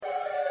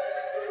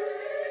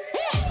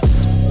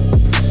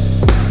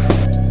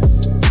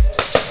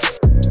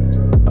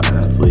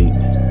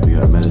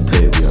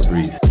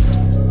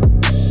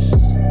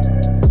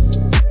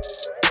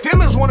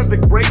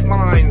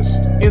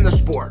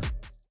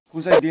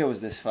idea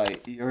was this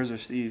fight? Yours or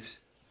Steve's?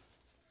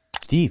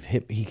 Steve,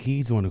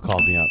 he's the one who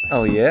called me up.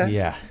 Oh, yeah?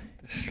 Yeah.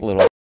 This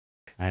little...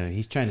 I know,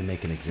 he's trying to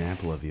make an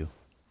example of you.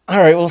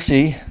 All right, we'll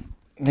see.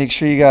 Make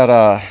sure you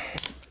got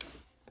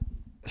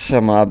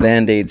some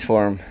Band-Aids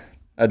for him.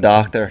 A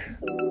doctor.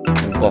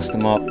 Bust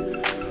him up.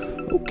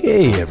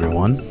 Okay,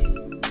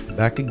 everyone.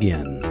 Back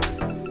again.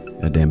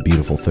 A damn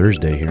beautiful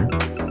Thursday here.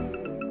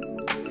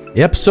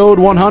 Episode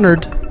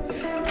 100.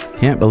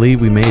 Can't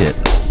believe we made it.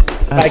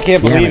 I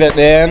can't believe it,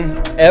 man.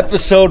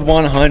 Episode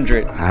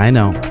 100. I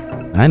know.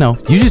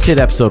 You just hit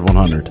episode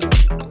 100.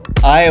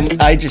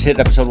 I just hit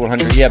episode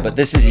 100, yeah, but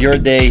this is your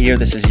day here.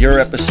 This is your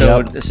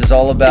episode. Yep. This is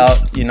all about,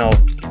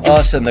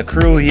 us and the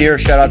crew here.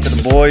 Shout out to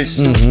the boys.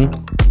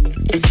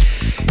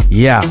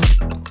 Yeah.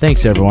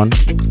 Thanks, everyone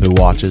who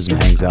watches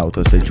and hangs out with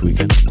us each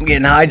weekend. I'm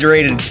getting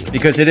hydrated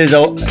because it is,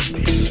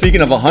 speaking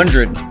of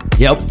 100,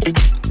 Yep.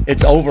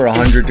 it's over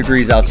 100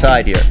 degrees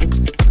outside here.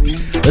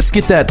 Let's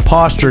get that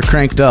posture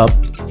cranked up.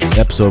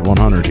 Episode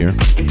 100 here.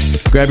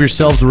 Grab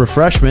yourselves a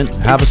refreshment,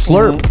 have a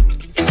slurp,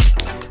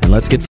 and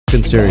let's get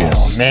fucking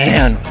serious. Oh,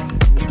 man.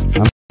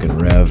 I'm fucking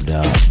revved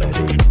up,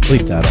 baby.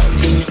 Bleep that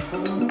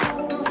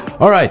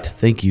out. All right.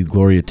 Thank you,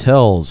 Gloria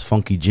Tells,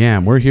 Funky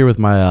Jam. We're here with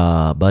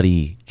my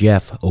buddy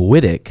Jeff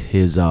Wittek.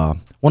 His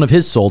one of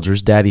his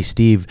soldiers, Daddy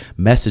Steve,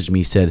 messaged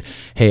me, said,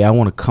 "Hey, I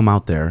want to come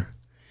out there,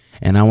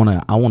 and I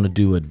want to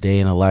do a day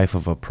in the life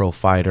of a pro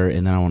fighter,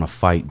 and then I want to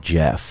fight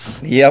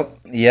Jeff."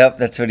 Yep,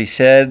 that's what he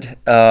said.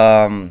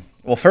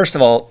 Well, first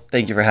of all,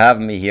 thank you for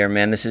having me here,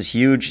 man. This is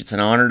huge. It's an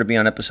honor to be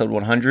on episode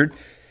 100.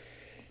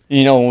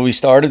 When we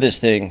started this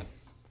thing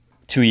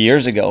 2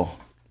 years ago,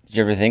 did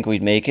you ever think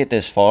we'd make it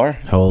this far?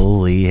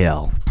 Holy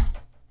hell.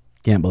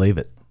 Can't believe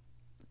it.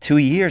 2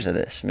 years of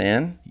this,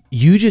 man.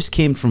 You just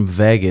came from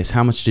Vegas.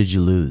 How much did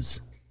you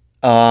lose?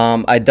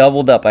 I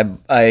doubled up.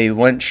 I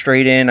went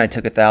straight in. I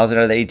took 1,000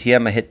 out of the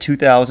ATM. I hit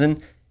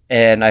 2,000,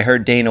 and I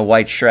heard Dana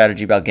White's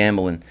strategy about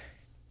gambling.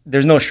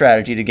 There's no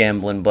strategy to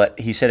gambling, but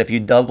he said if you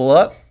double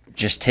up,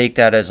 just take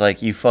that as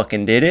like you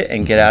fucking did it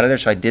and get out of there.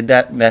 So I did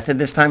that method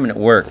this time, and it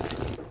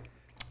worked.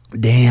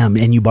 Damn,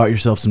 and you bought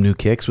yourself some new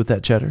kicks with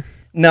that cheddar?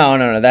 No.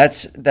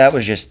 That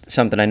was just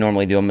something I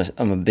normally do.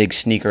 I'm a big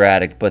sneaker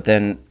addict. But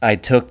then I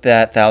took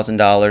that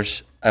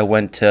 $1,000. I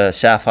went to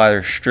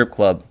Sapphire Strip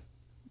Club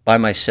by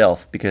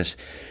myself because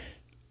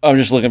I was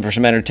just looking for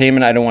some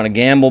entertainment. I don't want to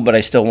gamble, but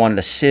I still wanted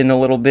to sin a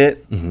little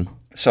bit.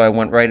 So I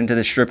went right into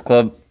the strip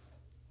club,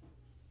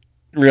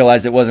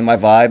 realized it wasn't my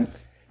vibe,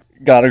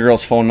 got a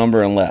girl's phone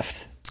number, and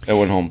left. I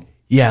went home.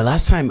 Yeah,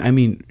 last time,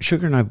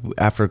 Sugar and I,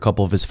 after a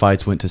couple of his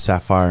fights, went to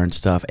Sapphire and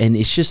stuff, and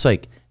it's just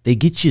like, they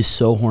get you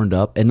so horned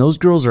up, and those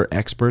girls are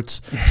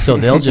experts, so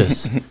they'll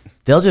just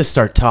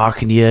start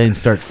talking to you and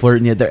start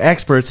flirting you. They're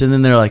experts, and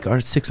then they're like,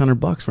 it's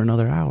 $600 for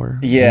another hour.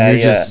 Yeah, and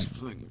you're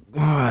just like,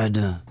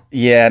 God.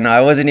 Yeah, no,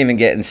 I wasn't even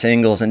getting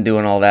singles and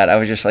doing all that. I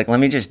was just like,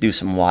 let me just do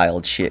some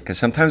wild shit, because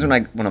sometimes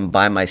when I'm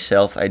by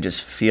myself, I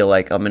just feel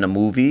like I'm in a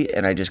movie,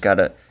 and I just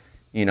gotta,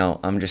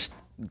 I'm just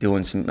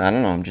doing some, I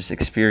don't know, I'm just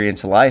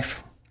experiencing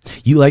life.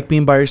 You like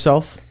being by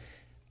yourself?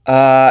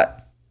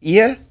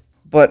 Yeah,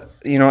 but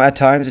at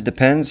times it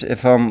depends.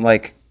 If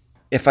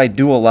I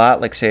do a lot,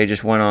 like say I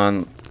just went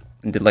on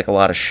and did like a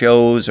lot of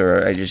shows,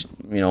 or I just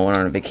went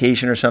on a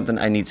vacation or something,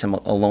 I need some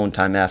alone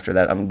time after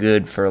that. I'm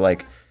good for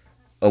like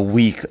a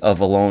week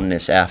of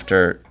aloneness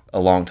after a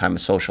long time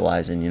of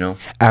socializing.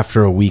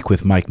 After a week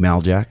with Mike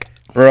Maljack?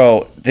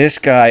 Bro, this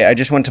guy, I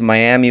just went to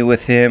Miami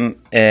with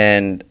him,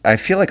 and I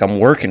feel like I'm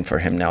working for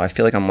him now. I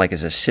feel like I'm like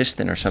his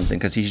assistant or something,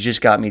 because he's just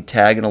got me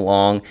tagging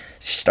along.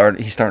 He's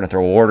starting to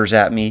throw orders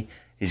at me.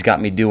 He's got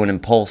me doing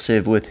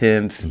impulsive with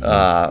him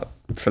for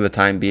the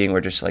time being. We're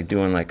just like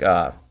doing like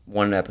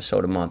one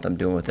episode a month I'm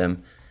doing with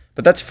him.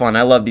 But that's fun.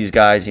 I love these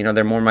guys.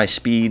 They're more my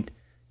speed.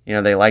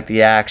 They like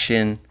the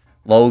action.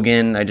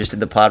 Logan, I just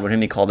did the pod with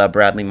him. He called out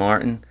Bradley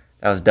Martin.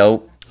 That was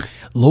dope.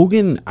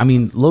 Logan,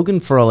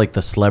 for like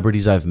the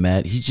celebrities I've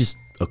met, he's just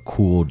a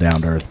cool,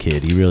 down-to-earth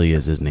kid. He really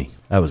is, isn't he?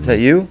 Is that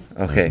you?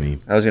 Okay.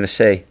 I was going to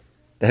say,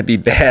 that'd be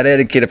bad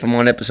etiquette if I'm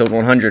on episode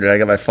 100 and I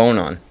got my phone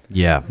on.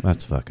 Yeah,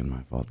 that's fucking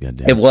my fault.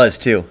 Goddamn. It was,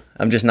 too.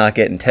 I'm just not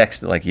getting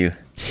texted like you.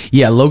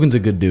 Yeah, Logan's a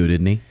good dude,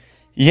 isn't he?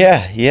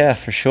 Yeah,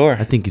 for sure.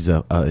 I think he's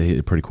a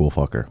pretty cool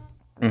fucker.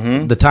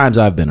 The times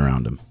I've been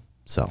around him,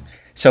 so.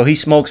 So he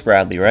smokes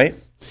Bradley, right?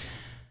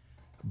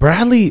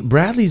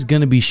 Bradley's going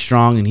to be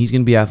strong, and he's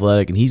going to be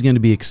athletic, and he's going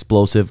to be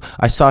explosive.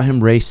 I saw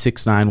him race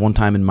 6'9" one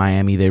time in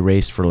Miami. They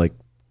raced for like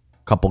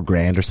a couple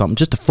grand or something,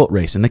 just a foot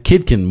race, and the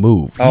kid can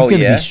move. He's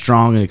going to be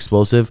strong and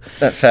explosive.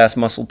 That fast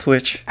muscle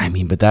twitch.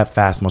 But that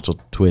fast muscle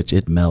twitch,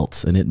 it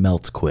melts, and it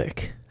melts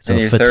quick. So in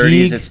your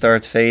fatigue, 30s, it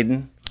starts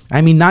fading?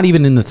 Not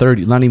even in the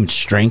 30s, not even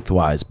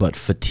strength-wise, but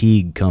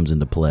fatigue comes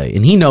into play,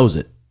 and he knows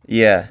it.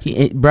 Yeah.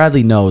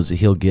 Bradley knows that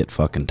he'll get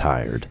fucking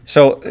tired.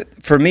 So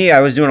for me, I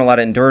was doing a lot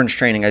of endurance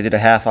training. I did a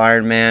half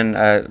Ironman.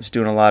 I was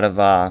doing a lot of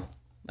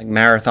like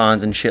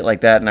marathons and shit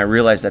like that, and I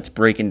realized that's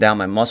breaking down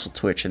my muscle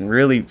twitch. And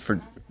really, for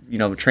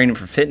training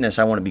for fitness,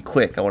 I want to be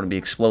quick. I want to be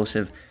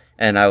explosive,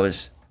 and I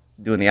was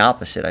doing the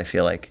opposite. I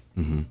feel like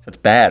that's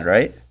bad,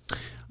 right?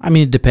 I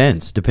mean, it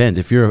depends.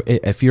 If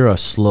you're a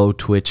slow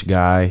twitch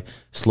guy,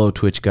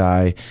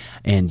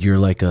 and you're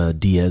like a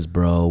Diaz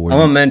bro. I'm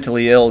a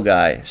mentally ill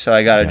guy, so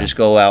I gotta just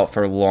go out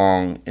for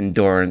long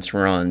endurance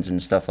runs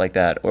and stuff like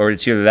that. Or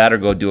it's either that or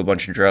go do a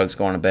bunch of drugs,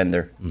 go on a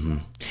bender. Mm-hmm.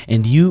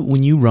 And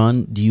when you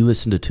run, do you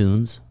listen to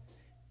tunes?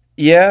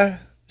 Yeah,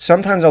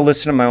 sometimes I'll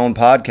listen to my own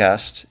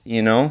podcast,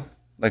 you know?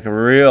 Like a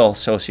real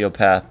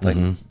sociopath, like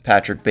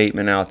Patrick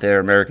Bateman out there,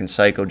 American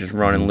Psycho, just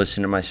run and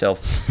listen to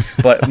myself.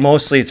 But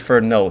mostly it's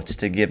for notes,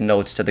 to give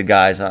notes to the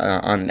guys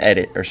on an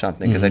edit or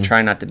something, because I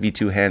try not to be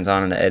too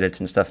hands-on in the edits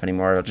and stuff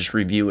anymore. I'll just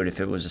review it if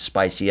it was a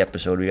spicy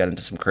episode. We got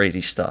into some crazy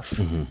stuff.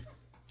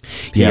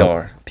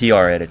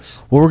 PR edits.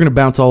 Well, we're gonna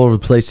bounce all over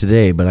the place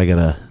today, but I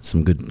got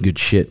some good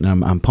shit,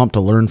 and I'm pumped to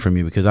learn from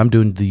you because I'm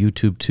doing the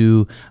YouTube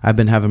too. I've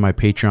been having my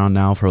Patreon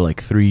now for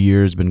like 3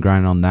 years, been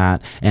grinding on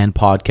that and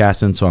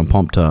podcasting, so I'm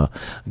pumped to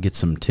get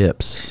some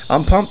tips.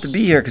 I'm pumped to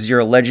be here because you're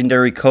a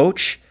legendary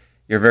coach.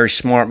 You're a very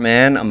smart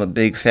man. I'm a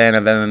big fan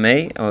of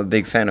MMA. I'm a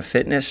big fan of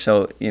fitness.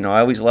 So, you know, I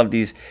always love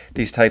these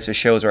types of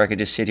shows where I could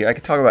just sit here. I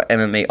could talk about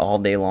MMA all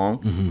day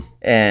long,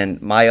 and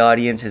my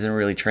audience isn't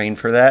really trained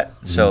for that.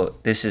 So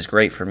this is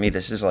great for me.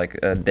 This is like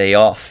a day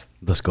off.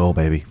 Let's go,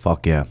 baby.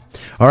 Fuck yeah.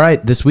 All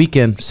right, this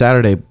weekend,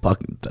 Saturday,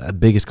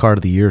 biggest card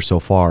of the year so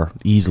far,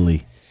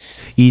 easily.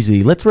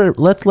 Let's let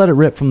it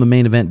rip from the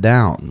main event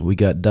down. We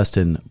got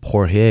Dustin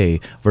Poirier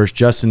versus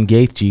Justin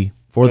Gaethje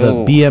for the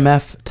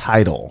BMF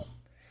title.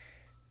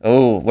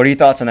 Oh, what are your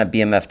thoughts on that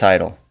BMF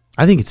title?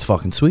 I think it's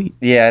fucking sweet.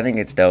 Yeah, I think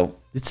it's dope.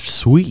 It's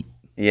sweet.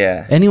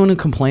 Yeah. Anyone who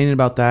complaining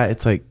about that,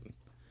 it's like,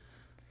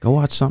 go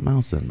watch something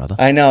else then, brother.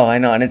 I know.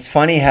 And it's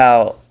funny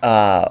how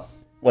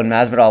when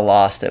Masvidal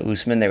lost at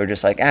Usman, they were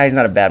just like, he's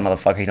not a bad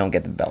motherfucker. He don't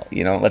get the belt.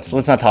 You know, let's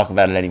not talk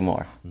about it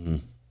anymore.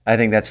 I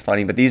think that's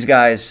funny. But these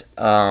guys,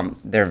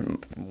 they're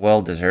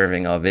well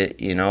deserving of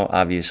it. You know,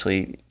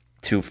 obviously,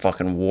 two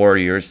fucking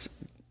warriors.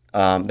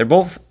 They're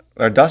both.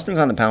 Dustin's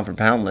on the pound for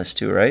pound list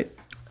too, right?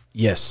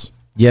 Yes,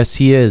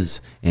 he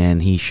is,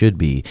 and he should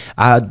be.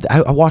 I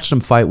watched them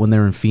fight when they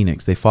were in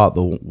Phoenix. They fought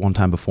the one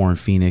time before in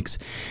Phoenix,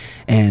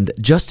 and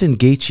Justin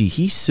Gaethje,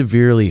 he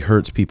severely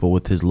hurts people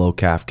with his low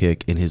calf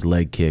kick and his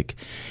leg kick,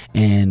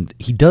 and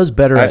he does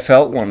better. I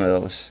felt one of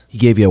those. He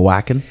gave you a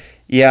whacking?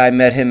 Yeah, I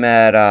met him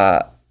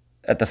at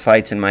the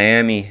fights in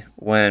Miami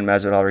when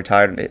Masvidal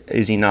retired.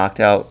 Izzy knocked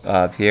out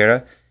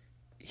Pereira.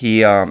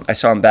 I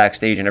saw him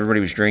backstage, and everybody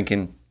was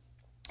drinking.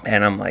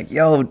 And I'm like,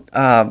 yo,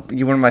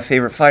 you're one of my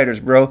favorite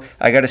fighters, bro.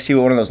 I got to see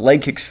what one of those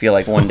leg kicks feel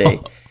like one day.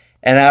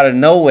 And out of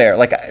nowhere,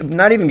 like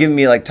not even giving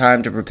me like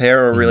time to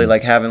prepare or really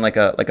like having like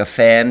a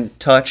fan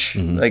touch,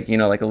 like, you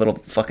know, like a little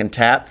fucking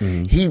tap.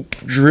 He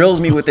drills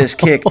me with this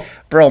kick.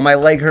 Bro, my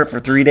leg hurt for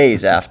 3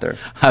 days after.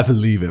 I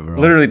believe it, bro.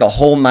 Literally the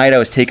whole night I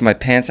was taking my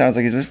pants out. I was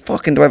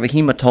like, do I have a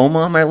hematoma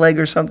on my leg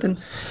or something?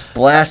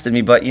 Blasted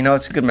me, but you know,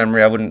 it's a good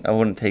memory. I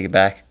wouldn't take it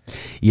back.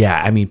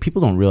 Yeah, I mean,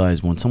 people don't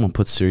realize when someone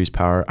puts serious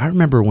power. I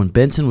remember when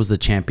Benson was the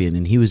champion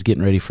and he was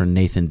getting ready for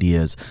Nathan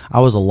Diaz. I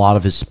was a lot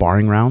of his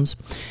sparring rounds,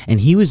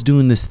 and he was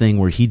doing this thing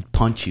where he'd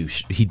punch you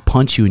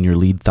in your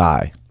lead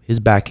thigh. His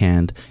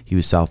backhand, he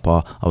was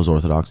southpaw, I was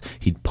orthodox.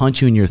 He'd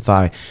punch you in your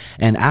thigh,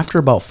 and after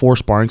about 4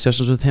 sparring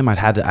sessions with him, I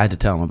had to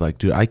tell him, I'm like,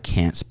 dude, I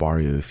can't spar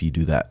you if you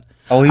do that.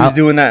 Oh, he was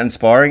doing that in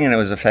sparring, and it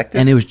was effective?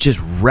 And it was just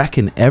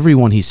wrecking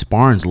everyone he's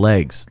sparring's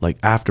legs. Like,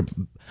 after,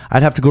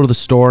 I'd have to go to the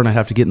store, and I'd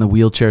have to get in the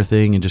wheelchair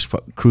thing and just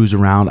cruise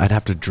around. I'd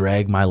have to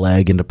drag my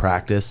leg into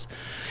practice,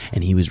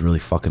 and he was really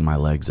fucking my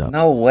legs up.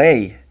 No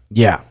way.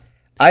 Yeah.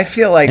 I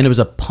feel like... And it was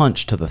a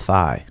punch to the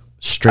thigh.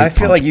 Straight punch. I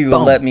feel like you could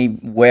Boom. let me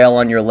wail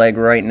on your leg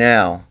right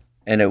now,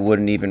 and it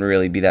wouldn't even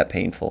really be that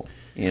painful,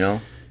 you know?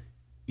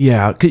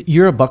 Yeah.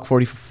 You're a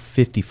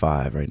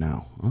 $140-55 right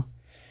now, huh?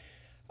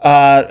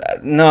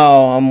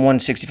 No, I'm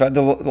 165.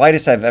 The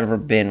lightest I've ever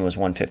been was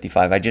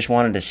 155. I just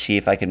wanted to see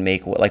if I could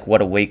make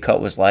what a weight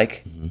cut was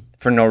like.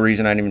 For no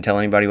reason, I didn't even tell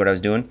anybody what I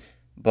was doing.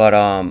 But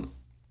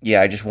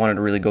yeah, I just wanted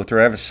to really go through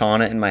it. I have a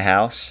sauna in my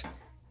house,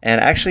 and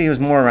actually, it was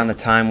more around the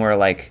time where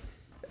like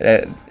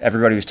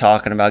everybody was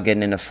talking about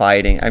getting into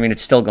fighting. I mean,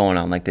 it's still going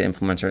on, like the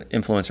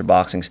influencer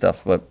boxing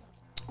stuff. But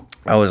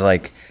I was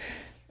like,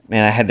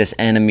 man, I had this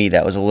enemy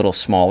that was a little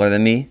smaller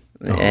than me,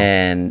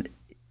 and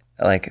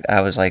like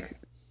I was like,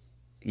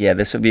 yeah,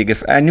 this would be a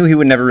good... I knew he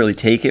would never really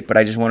take it, but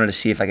I just wanted to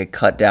see if I could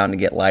cut down to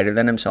get lighter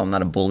than him so I'm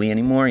not a bully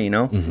anymore, you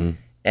know?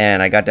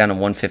 And I got down to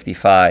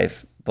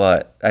 155,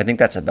 but I think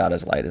that's about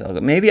as light as I'll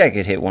go. Maybe I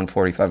could hit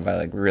 145 if I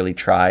like really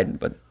tried,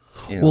 but...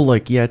 You know. Well,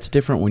 like, yeah, it's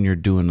different when you're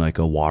doing like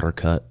a water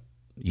cut.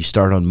 You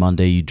start on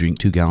Monday, you drink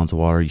 2 gallons of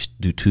water. You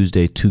do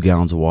Tuesday, 2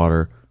 gallons of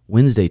water.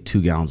 Wednesday,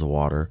 2 gallons of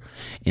water.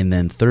 And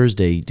then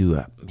Thursday, you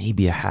do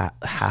maybe a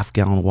half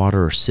gallon of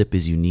water or sip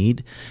as you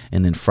need.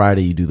 And then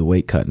Friday, you do the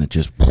weight cut, and it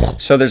just...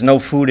 So there's no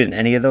food in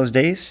any of those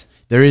days?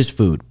 There is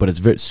food, but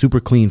it's super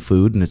clean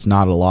food, and it's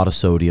not a lot of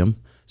sodium.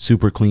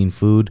 Super clean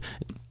food,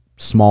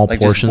 small like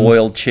portions. Like just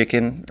boiled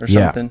chicken or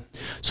something?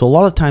 So a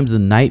lot of times the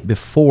night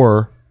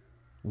before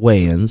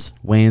weigh-ins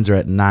are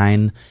at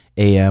 9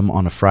 a.m.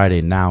 on a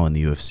Friday now in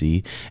the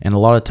UFC, and a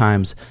lot of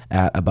times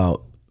at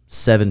about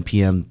 7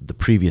 p.m. the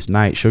previous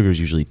night, Sugar's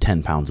usually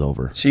 10 pounds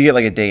over. So you get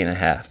like a day and a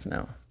half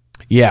now.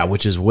 Yeah,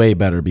 which is way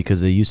better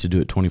because they used to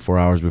do it 24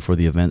 hours before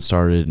the event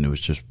started, and it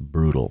was just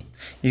brutal.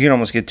 You can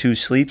almost get 2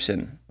 sleeps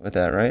in with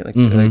that, right? Like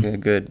a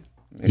good.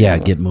 Yeah,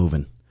 get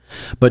moving.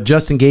 But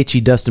Justin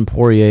Gaethje, Dustin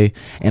Poirier,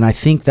 and I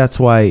think that's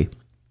why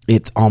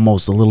it's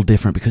almost a little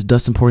different because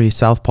Dustin Poirier is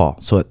southpaw,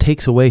 so it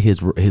takes away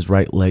his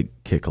right leg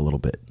kick a little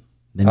bit.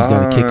 Then he's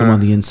got to kick him on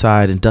the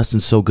inside, and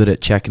Dustin's so good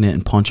at checking it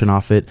and punching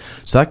off it.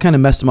 So that kind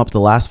of messed him up the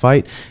last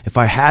fight. If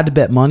I had to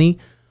bet money,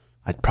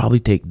 I'd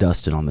probably take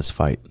Dustin on this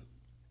fight.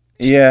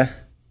 Yeah.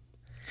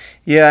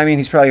 Yeah, I mean,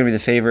 he's probably going to be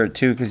the favorite,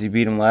 too, because he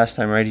beat him last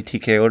time, right? He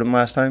TKO'd him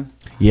last time.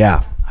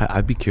 Yeah.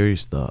 I'd be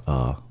curious the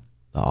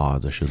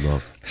odds. I should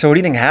look. So what do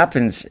you think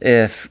happens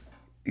if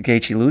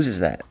Gaethje loses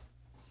that?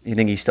 You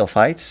think he still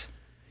fights?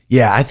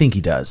 Yeah, I think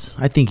he does.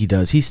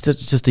 He's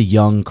just a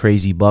young,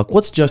 crazy buck.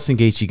 What's Justin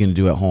Gaethje going to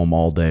do at home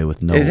all day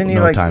with no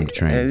time to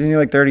train? Isn't he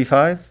like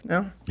 35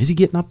 now? Is he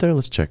getting up there?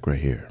 Let's check right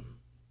here.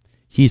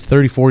 He's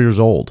 34 years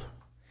old.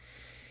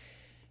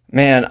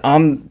 Man,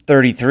 I'm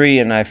 33,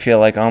 and I feel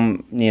like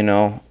I'm,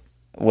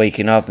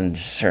 waking up and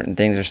certain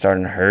things are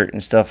starting to hurt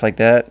and stuff like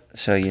that.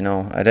 So, I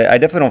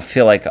definitely don't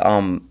feel like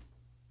I'm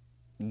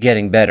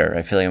getting better.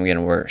 I feel like I'm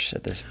getting worse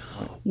at this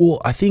point.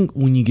 Well, I think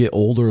when you get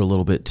older a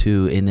little bit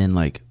too, and then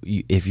like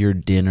if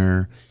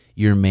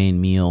your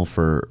main meal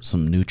for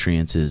some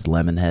nutrients is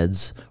lemon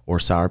heads or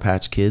Sour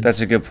Patch Kids.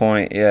 That's a good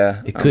point,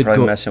 yeah. I'm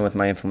probably messing with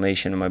my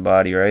inflammation in my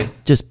body, right?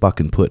 Just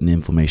fucking putting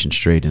inflammation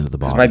straight into the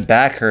body. My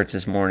back hurts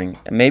this morning.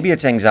 Maybe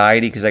it's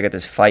anxiety because I got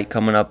this fight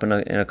coming up in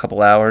a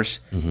couple hours.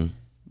 Mm-hmm.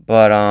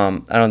 But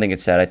I don't think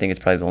it's that. I think it's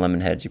probably the lemon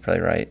heads. You're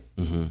probably right.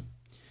 Mm-hmm.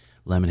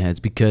 Lemon heads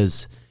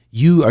because...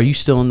 Are you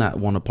still in that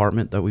one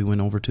apartment that we went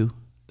over to?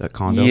 That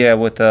condo? Yeah,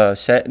 with a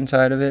set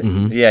inside of it?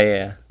 Mm-hmm.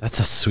 Yeah. That's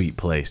a sweet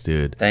place,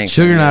 dude. Thanks.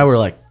 Sugar and I were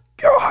like,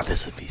 God,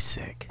 this would be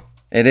sick.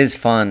 It is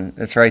fun.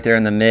 It's right there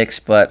in the mix,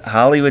 but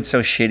Hollywood's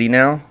so shitty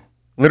now.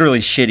 Literally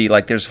shitty.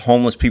 Like, there's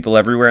homeless people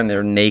everywhere, and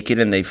they're naked,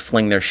 and they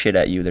fling their shit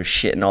at you. They're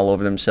shitting all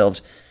over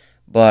themselves.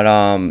 But,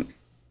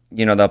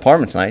 the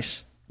apartment's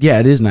nice. Yeah,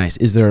 it is nice.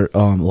 Is there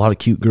a lot of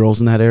cute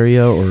girls in that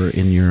area or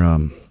in your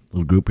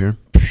little group here?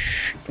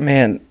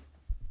 Man,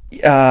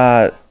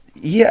 yeah,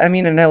 I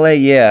mean, in LA,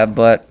 yeah,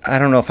 but I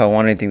don't know if I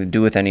want anything to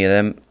do with any of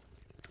them.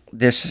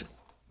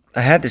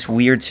 I had this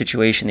weird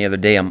situation the other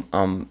day.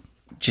 I'm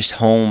just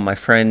home. My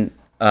friend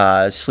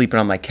sleeping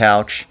on my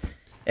couch,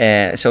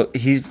 and so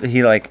he's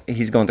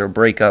going through a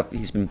breakup.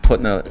 He's been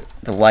putting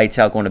the lights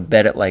out, going to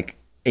bed at like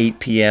 8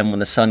 p.m. When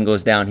the sun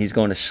goes down, he's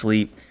going to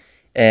sleep,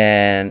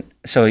 and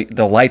so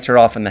the lights are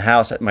off in the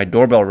house. My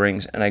doorbell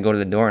rings, and I go to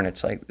the door, and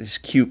it's like this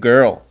cute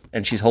girl,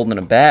 and she's holding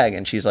a bag,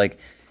 and she's like,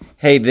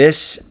 hey,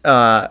 this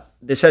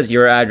has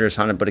your address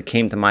on it, but it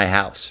came to my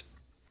house.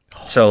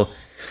 So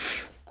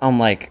I'm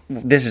like,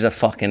 this is a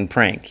fucking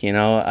prank,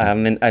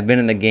 I've been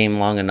in the game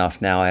long enough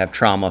now. I have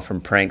trauma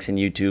from pranks and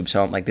YouTube,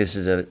 so I'm like, this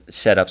is a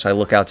setup. So I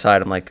look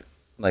outside. I'm like,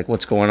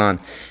 what's going on?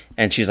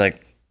 And she's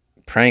like,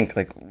 prank?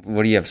 Like,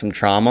 what do you have, some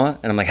trauma?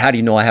 And I'm like, how do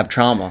you know I have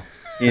trauma?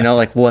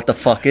 Like, what the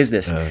fuck is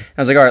this? I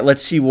was like, all right,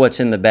 let's see what's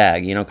in the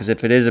bag, because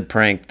if it is a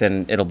prank,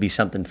 then it'll be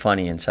something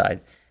funny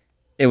inside.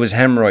 It was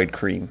hemorrhoid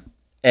cream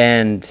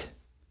and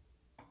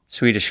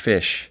Swedish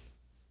fish.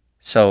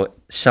 So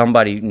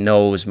somebody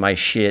knows my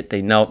shit.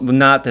 They know,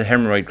 not the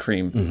hemorrhoid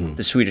cream,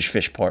 the Swedish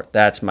fish part.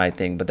 That's my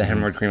thing. But the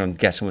hemorrhoid cream, I'm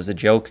guessing, was a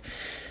joke.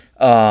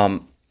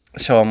 So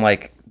I'm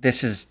like,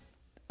 this is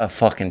a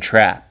fucking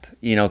trap,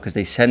 because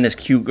they send this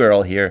cute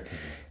girl here.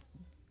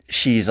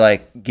 She's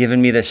like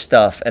giving me this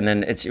stuff, and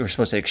then we're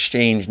supposed to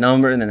exchange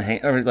number, and then I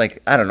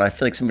don't know. I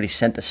feel like somebody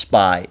sent a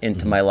spy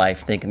into my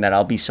life, thinking that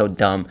I'll be so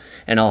dumb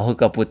and I'll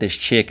hook up with this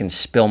chick and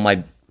spill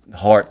my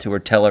heart to her,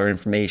 tell her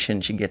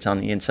information. She gets on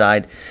the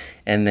inside,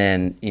 and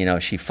then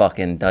she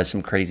fucking does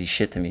some crazy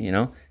shit to me.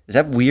 Is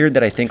that weird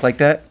that I think like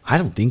that? I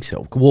don't think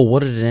so. Well,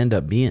 what did it end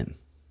up being?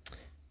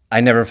 I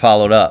never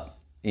followed up.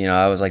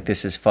 I was like,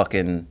 this is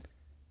fucking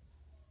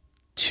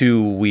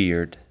too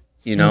weird.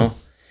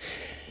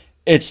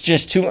 It's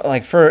just too,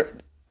 like,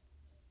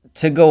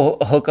 to go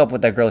hook up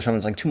with that girl or something,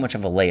 it's like too much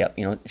of a layup.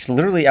 It's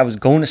literally, I was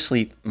going to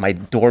sleep, my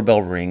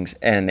doorbell rings,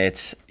 and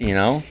it's,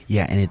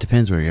 Yeah, and it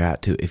depends where you're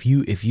at too. If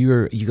you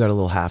got a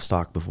little half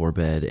stock before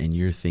bed and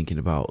you're thinking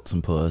about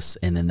some puss,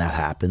 and then that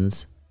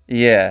happens.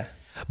 Yeah.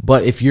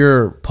 But if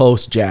you're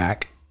post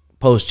Jack,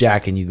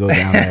 and you go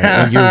down there,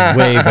 and you're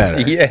way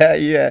better.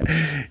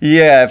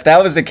 Yeah. If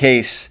that was the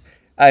case,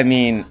 I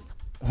mean,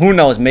 who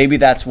knows? Maybe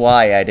that's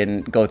why I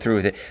didn't go through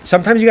with it.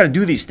 Sometimes you got to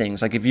do these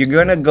things. Like, if you're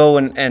gonna go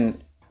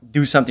and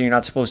do something you're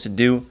not supposed to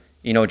do,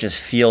 it just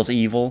feels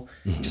evil.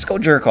 Just go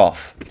jerk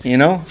off,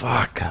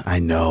 Fuck, I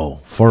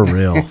know. For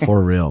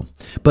real.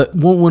 But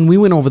when we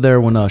went over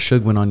there, when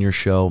Suge went on your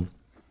show,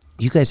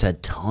 you guys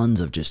had tons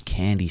of just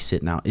candy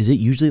sitting out. Is it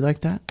usually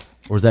like that?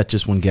 Or is that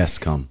just when guests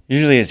come?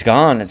 Usually it's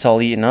gone. It's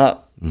all eaten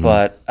up. Mm-hmm.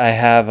 But I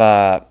have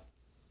a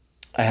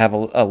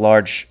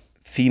large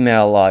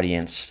female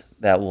audience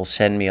that will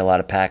send me a lot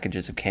of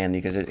packages of candy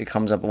because it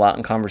comes up a lot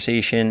in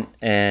conversation.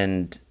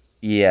 And,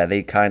 yeah,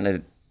 they kind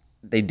of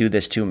they do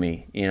this to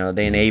me. You know,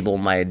 they enable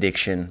my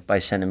addiction by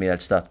sending me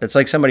that stuff. It's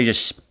like somebody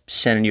just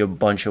sending you a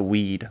bunch of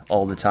weed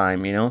all the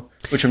time, you know,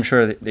 which I'm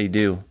sure that they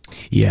do.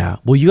 Yeah.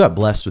 Well, you got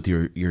blessed with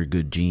your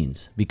good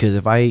genes, because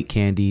if I ate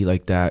candy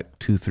like that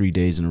 2-3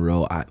 days in a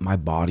row, my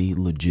body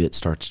legit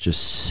starts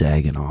just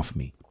sagging off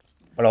me.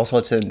 But also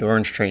it's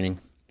endurance training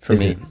for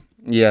Is me. it?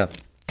 Yeah.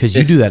 Because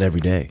you do that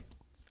every day.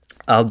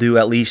 I'll do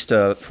at least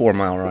a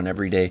 4-mile run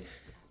every day.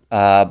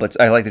 But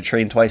I like to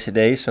train twice a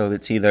day, so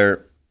it's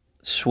either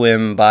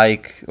swim,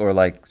 bike, or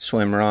like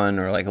swim, run,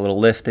 or like a little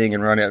lifting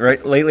and running.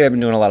 Right lately, I've been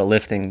doing a lot of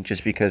lifting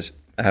just because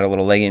I had a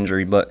little leg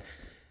injury. But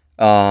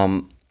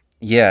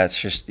yeah, it's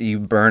just you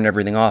burn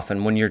everything off,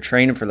 and when you're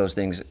training for those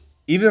things,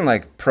 even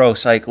like pro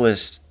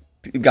cyclists,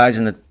 guys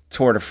in the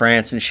Tour de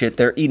France and shit,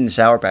 they're eating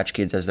Sour Patch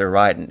Kids as they're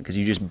riding because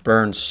you just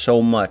burn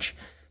so much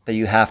that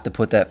you have to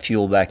put that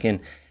fuel back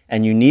in,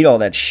 and you need all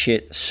that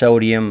shit,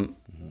 sodium.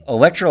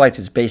 Electrolytes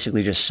is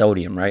basically just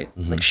sodium, right?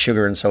 It's like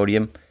sugar and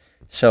sodium.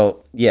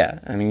 So, yeah,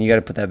 I mean, you got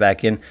to put that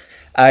back in.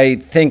 I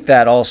think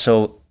that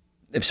also,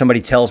 if somebody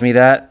tells me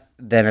that,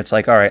 then it's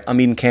like, all right, I'm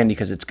eating candy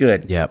because it's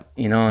good. Yep.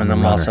 You know, and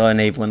I'm also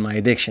enabling my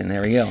addiction.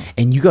 There we go.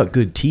 And you got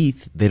good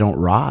teeth. They don't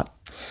rot.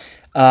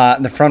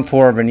 The front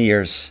 4 are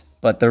veneers,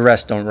 but the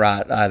rest don't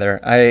rot either.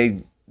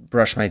 I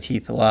brush my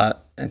teeth a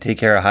lot and take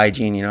care of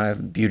hygiene. You know, I have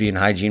a beauty and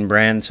hygiene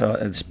brand, so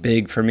it's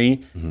big for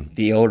me.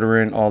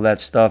 Deodorant, all that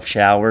stuff,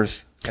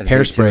 showers.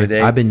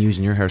 Hairspray. I've been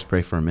using your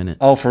hairspray for a minute.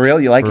 Oh, for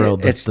real? You like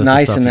it? It's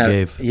nice in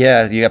that.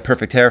 Yeah, you got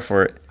perfect hair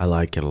for it. I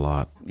like it a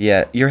lot.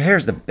 Yeah, your hair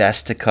is the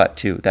best to cut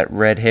too. That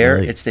red hair,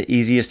 Right. It's the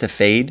easiest to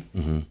fade.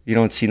 You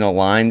don't see no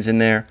lines in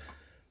there.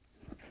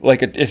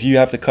 Like if you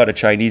have to cut a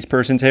Chinese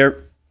person's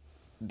hair,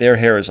 their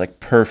hair is like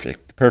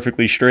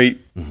perfectly straight.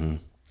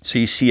 So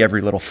you see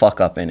every little fuck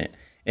up in it.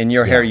 In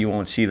your hair, you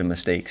won't see the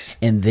mistakes.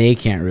 And they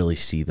can't really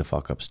see the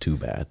fuck ups too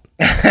bad.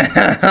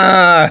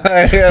 Why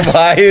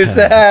is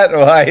that?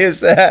 Why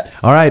is that?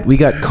 All right, we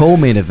got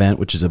co-main event,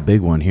 which is a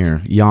big one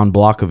here. Jan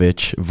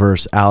Blachowicz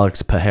versus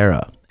Alex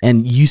Pereira.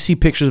 And you see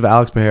pictures of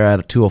Alex Pereira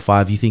at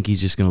 205. You think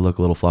he's just going to look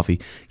a little fluffy.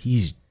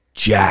 He's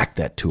jacked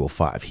at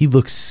 205. He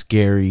looks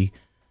scary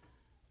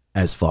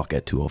as fuck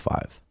at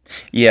 205.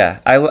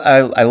 Yeah, I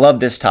love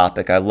this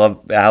topic. I love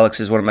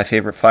Alex is one of my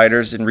favorite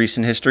fighters in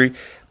recent history.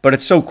 But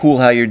it's so cool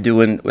how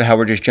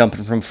we're just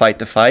jumping from fight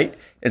to fight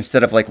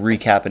instead of like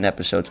recapping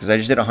episodes. Because I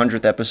just did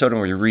 100th episode and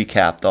we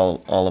recapped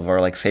all of our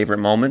like favorite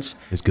moments.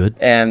 It's good.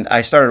 And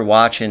I started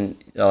watching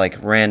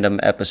like random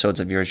episodes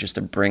of yours just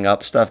to bring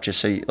up stuff, just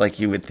so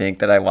you would think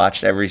that I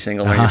watched every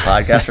single one of your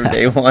podcasts from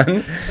day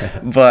one.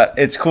 But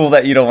it's cool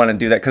that you don't want to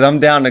do that because I'm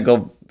down to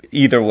go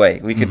either way.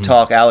 We could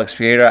talk Alex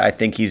Pereira. I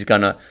think he's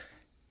gonna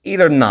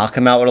either knock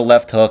him out with a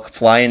left hook,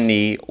 flying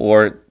knee,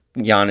 or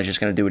Jan is just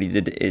gonna do what he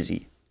did to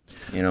Izzy.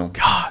 You know,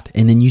 God.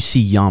 And then you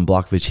see Jan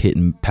Blachowicz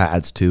hitting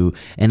pads too.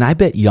 And I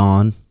bet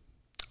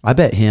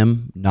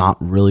him not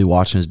really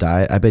watching his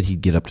diet, I bet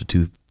he'd get up to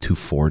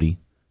 240,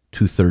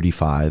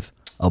 235.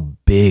 A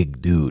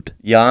big dude.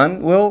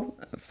 Jan will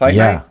fight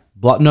night?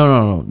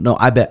 No.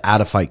 I bet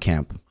at a fight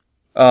camp.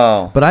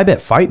 Oh. But I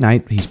bet fight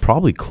night, he's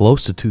probably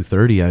close to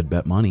 230. I'd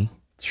bet money.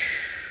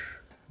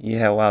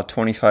 Yeah, wow,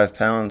 25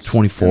 pounds.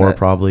 24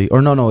 probably.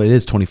 Or no, it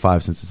is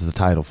 25 since it's the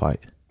title fight.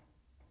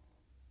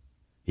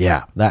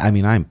 Yeah,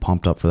 I'm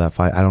pumped up for that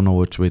fight. I don't know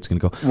which way it's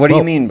going to go. What do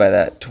you mean by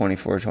that,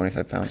 24,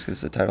 25 pounds,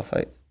 because it's a title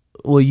fight?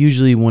 Well,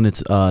 usually when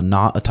it's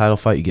not a title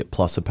fight, you get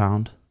plus a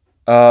pound.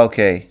 Oh,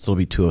 okay. So it'll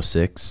be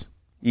 206.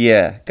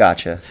 Yeah,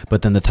 gotcha.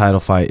 But then the title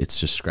fight, it's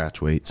just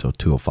scratch weight, so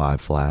 205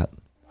 flat.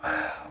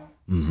 Wow.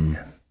 And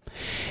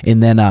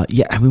then,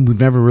 we've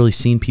never really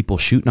seen people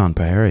shooting on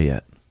Pereira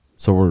yet.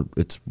 So we're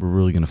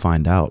really going to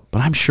find out.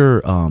 But I'm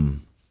sure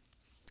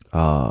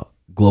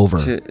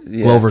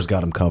Glover's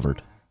got him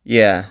covered.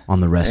 Yeah.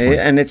 On the wrestling.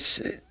 And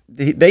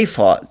they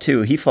fought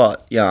too. He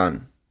fought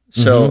Jan.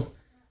 So,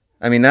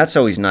 I mean, that's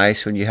always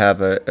nice when you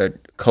have a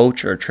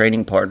coach or a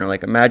training partner.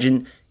 Like,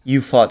 imagine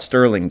you fought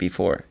Sterling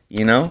before,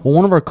 you know? Well,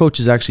 one of our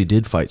coaches actually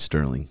did fight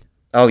Sterling.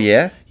 Oh,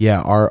 yeah?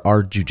 Yeah,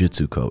 our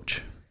jiu-jitsu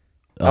coach.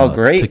 Oh,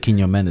 great.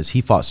 Taquino Mendez.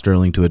 He fought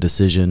Sterling to a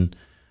decision.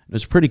 It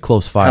was a pretty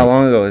close fight. How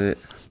long ago was it?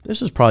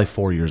 This was probably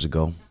 4 years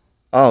ago.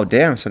 Oh,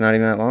 damn. So not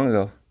even that long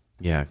ago.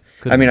 Yeah.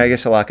 I mean, I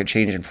guess a lot could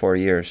change in 4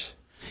 years.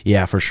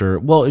 Yeah, for sure.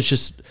 Well, it's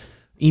just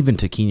even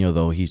Taquino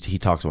though. He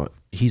talks about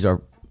he's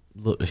a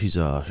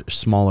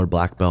smaller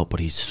black belt, but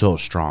he's so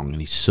strong and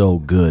he's so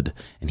good.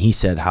 And he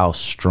said how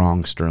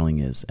strong Sterling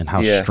is and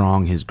how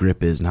strong his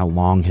grip is and how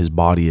long his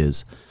body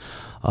is.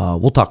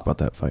 We'll talk about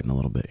that fight in a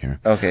little bit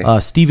here. Okay.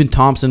 Stephen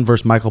Thompson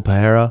versus Michael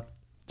Pereira.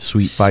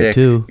 Sweet fight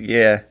too.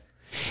 Yeah.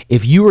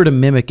 If you were to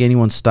mimic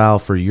anyone's style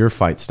for your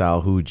fight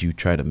style, who would you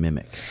try to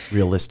mimic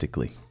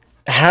realistically?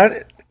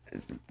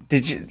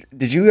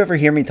 Did you ever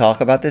hear me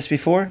talk about this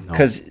before?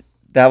 Because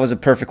that was a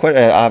perfect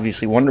question.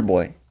 Obviously, Wonder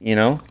Boy. You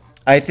know,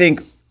 I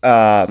think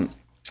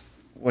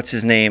what's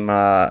his name?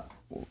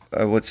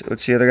 What's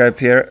the other guy?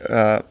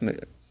 Pierre.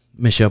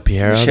 Michel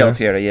Pereira. Michel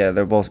Pereira. Yeah,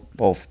 they're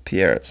both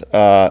Pierres.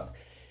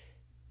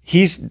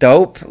 He's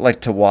dope, like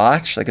to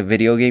watch, like a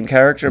video game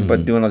character.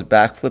 But doing those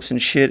backflips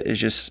and shit is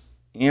just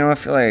I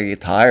feel like I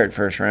get tired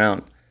first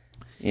round.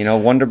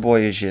 Wonder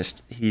Boy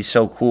is he's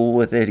so cool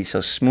with it. He's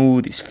so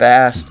smooth. He's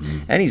fast.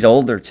 And he's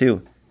older,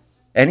 too.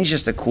 And he's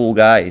just a cool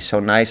guy. He's so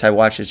nice. I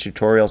watch his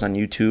tutorials on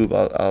YouTube.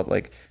 I'll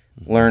like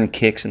learn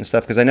kicks and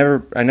stuff because I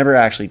never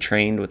actually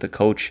trained with a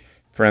coach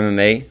for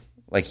MMA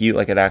like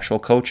an actual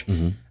coach.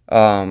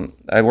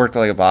 I worked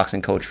like a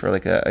boxing coach for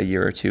like a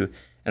year or two,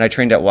 and I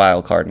trained at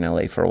Wild Card in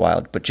LA for a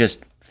while, but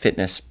just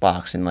fitness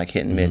boxing, like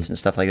hitting mitts and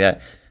stuff like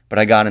that. But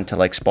I got into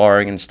like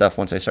sparring and stuff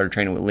once I started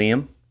training with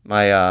Liam.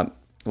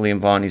 Liam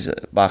Vaughn, he's a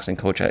boxing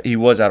coach. He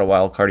was out of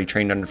Wild Card. He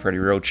trained under Freddie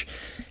Roach.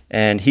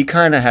 And he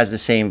kind of has the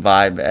same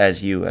vibe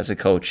as you as a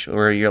coach,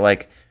 where you're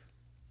like,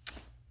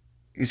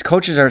 these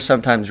coaches are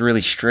sometimes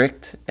really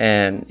strict.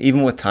 And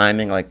even with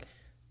timing, like,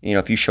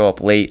 if you show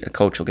up late, a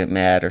coach will get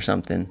mad or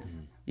something.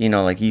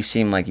 Like you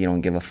seem like you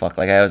don't give a fuck.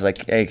 Like I was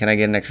like, hey, can I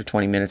get an extra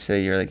 20 minutes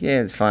today? You're like,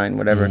 yeah, it's fine,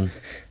 whatever.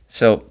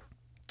 So,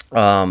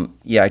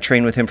 I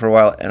trained with him for a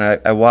while. And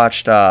I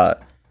watched, I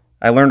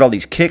learned all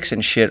these kicks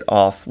and shit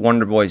off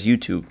Wonder Boy's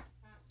YouTube.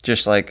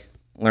 Just like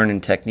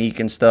learning technique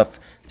and stuff,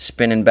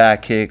 spinning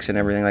back kicks and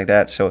everything like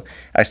that. So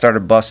I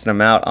started busting them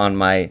out on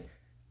my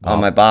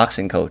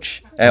boxing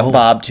coach. And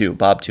Bob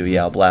too.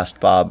 Yeah, I'll blast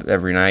Bob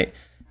every night.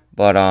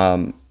 But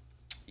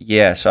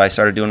so I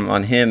started doing them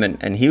on him,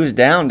 and he was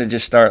down to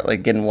just start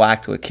like getting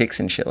whacked with kicks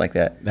and shit like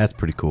that. That's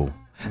pretty cool.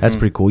 That's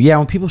pretty cool. Yeah,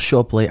 when people show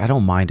up late, I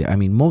don't mind it. I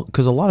mean,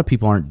 because a lot of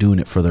people aren't doing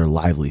it for their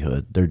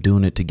livelihood. They're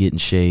doing it to get in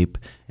shape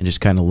and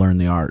just kind of learn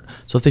the art.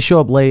 So if they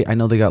show up late, I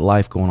know they got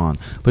life going on.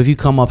 But if you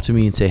come up to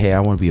me and say, hey, I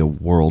want to be a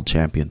world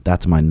champion,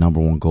 that's my number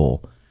one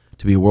goal.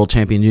 To be a world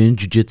champion in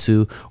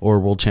jiu-jitsu or a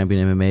world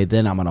champion in MMA,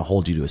 then I'm going to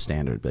hold you to a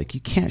standard. Like, you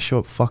can't show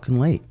up fucking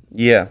late.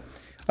 Yeah.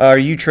 Are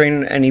you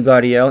training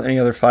anybody else, any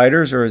other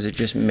fighters, or is it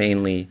just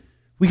mainly...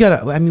 We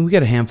got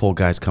a handful of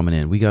guys coming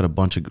in. We got a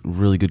bunch of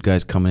really good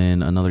guys coming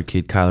in. Another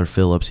kid, Kyler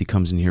Phillips, he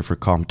comes in here for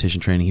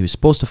competition training. He was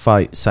supposed to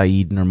fight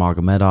Saeed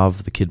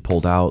Nurmagomedov. The kid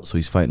pulled out, so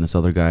he's fighting this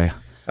other guy.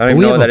 I don't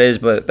even know what that is,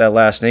 but that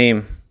last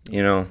name,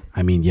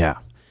 I mean, yeah.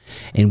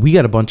 And we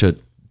got a bunch of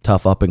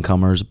tough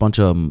up-and-comers, a bunch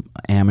of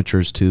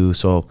amateurs too.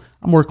 So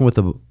I'm working with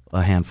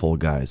a handful of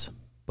guys.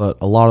 But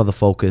a lot of the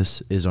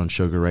focus is on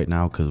Sugar right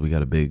now because we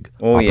got a big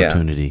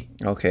opportunity.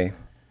 Yeah. Okay.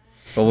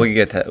 Well, we'll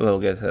get to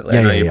that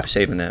later. You're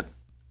saving that.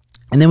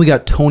 And then we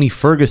got Tony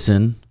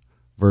Ferguson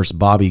versus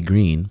Bobby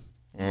Green.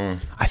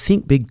 I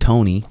think Big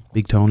Tony's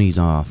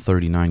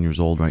 39 years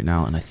old right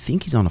now, and I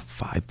think he's on a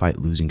 5-fight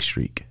losing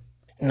streak.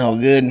 No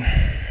good.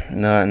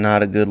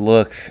 Not a good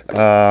look.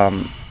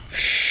 And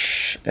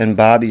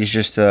Bobby's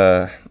just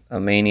a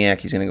maniac.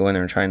 He's going to go in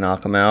there and try and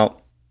knock him out.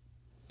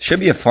 Should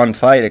be a fun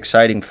fight,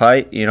 exciting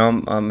fight.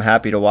 I'm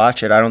happy to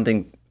watch it. I don't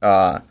think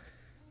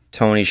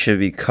Tony should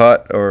be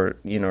cut or,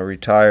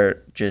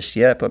 retire just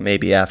yet, but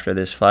maybe after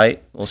this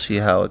fight, we'll see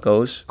how it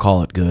goes.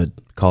 Call it good,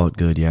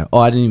 yeah. Oh,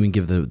 I didn't even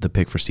give the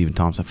pick for Stephen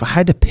Thompson. If I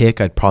had to pick,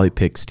 I'd probably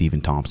pick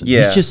Stephen Thompson.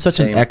 Yeah, he's just such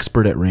an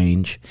expert at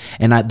range.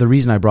 And the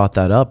reason I brought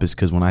that up is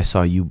because when I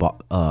saw you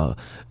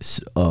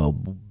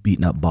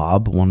beating up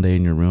Bob one day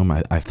in your room,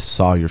 I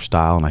saw your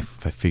style, and I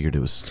figured it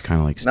was kind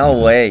of like Stephen's.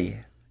 No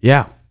way.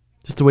 Yeah,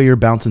 just the way you're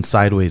bouncing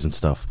sideways and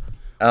stuff.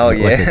 Oh,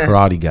 like a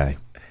karate guy.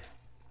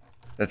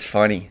 That's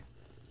funny.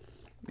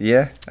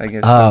 Yeah, I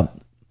guess so.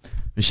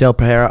 Michelle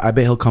Pereira, I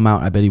bet he'll come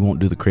out. I bet he won't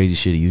do the crazy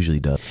shit he usually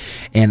does.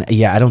 And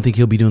yeah, I don't think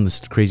he'll be doing this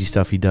crazy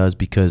stuff he does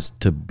because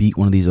to beat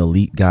one of these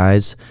elite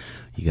guys,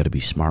 you got to be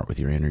smart with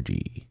your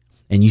energy.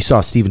 And you saw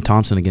Stephen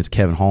Thompson against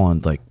Kevin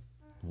Holland, like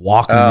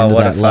walking into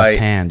that left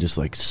hand just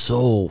like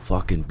so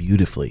fucking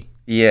beautifully.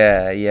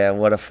 Yeah,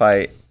 what a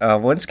fight.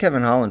 When's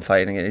Kevin Holland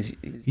fighting?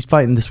 He's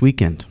fighting this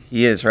weekend.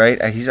 He is,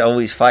 right? He's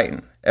always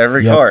fighting.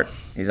 Every card.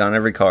 He's on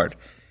every card.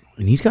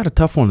 And he's got a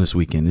tough one this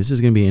weekend. This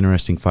is going to be an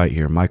interesting fight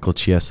here. Michael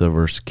Chiesa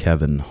versus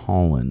Kevin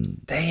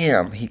Holland.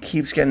 Damn, he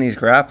keeps getting these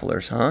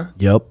grapplers, huh?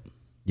 Yep.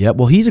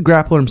 Well, he's a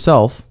grappler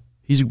himself.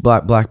 He's a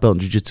black belt in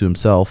jiu-jitsu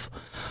himself.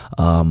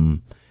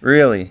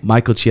 Really?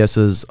 Michael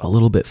Chiesa's a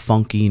little bit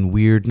funky and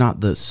weird. Not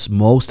the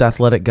most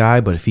athletic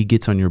guy, but if he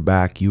gets on your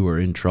back, you are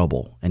in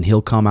trouble. And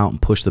he'll come out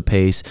and push the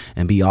pace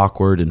and be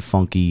awkward and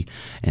funky,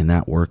 and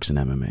that works in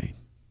MMA.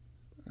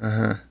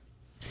 Uh-huh.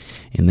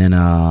 And then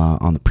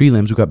on the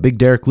prelims, we got Big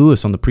Derek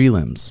Lewis on the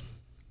prelims.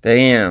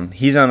 Damn,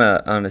 he's on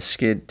a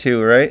skid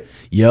too, right?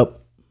 Yep.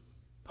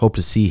 Hope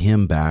to see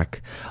him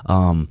back.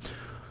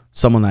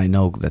 Someone I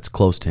know that's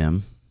close to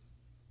him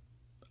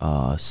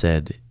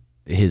said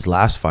his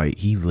last fight,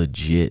 he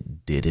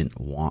legit didn't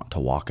want to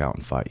walk out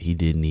and fight. He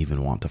didn't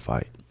even want to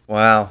fight.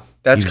 Wow.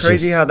 That's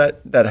crazy how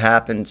that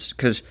happens.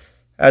 Because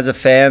as a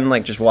fan,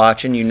 like just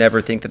watching, you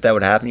never think that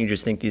would happen. You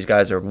just think these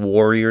guys are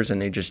warriors and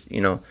they just,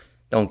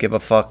 don't give a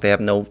fuck. They have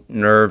no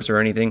nerves or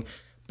anything.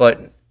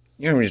 But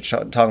you're just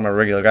talking about a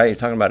regular guy. You're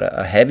talking about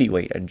a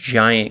heavyweight, a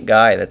giant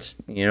guy that's,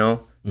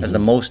 has the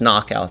most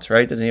knockouts,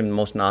 right? Doesn't he have the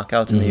most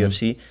knockouts in the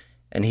UFC?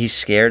 And he's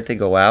scared to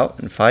go out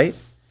and fight?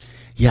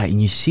 Yeah,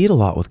 and you see it a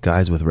lot with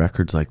guys with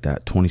records like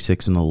that,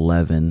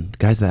 26-11.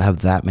 Guys that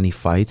have that many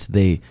fights,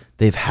 they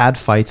they've had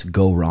fights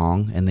go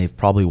wrong, and they've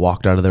probably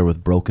walked out of there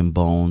with broken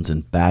bones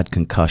and bad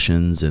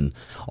concussions and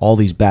all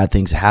these bad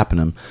things happen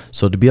to them.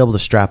 So to be able to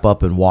strap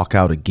up and walk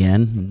out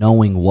again,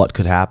 knowing what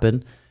could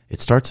happen,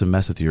 it starts to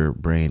mess with your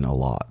brain a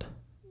lot.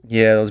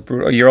 Yeah, those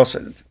brutal. You're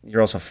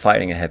also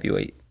fighting a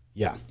heavyweight.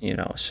 Yeah.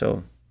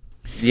 So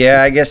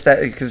yeah, I guess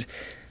that because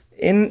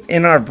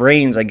in our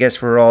brains, I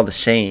guess we're all the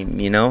same.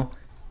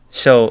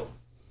 So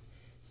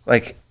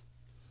like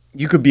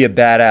you could be a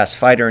badass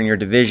fighter in your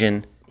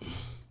division.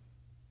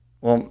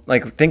 Well,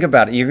 like, think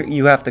about it.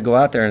 You have to go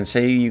out there and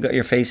say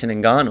you're facing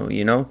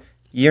Ngannou,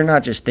 You're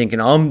not just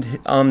thinking,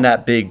 I'm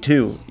that big,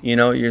 too.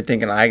 You're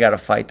thinking, I got to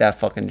fight that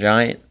fucking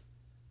giant.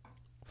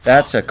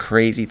 That's a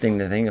crazy thing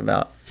to think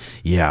about.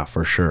 Yeah,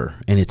 for sure.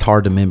 And it's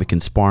hard to mimic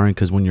in sparring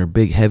because when you're a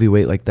big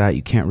heavyweight like that,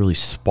 you can't really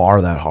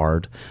spar that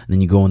hard. And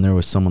then you go in there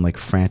with someone like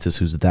Francis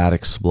who's that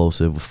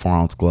explosive with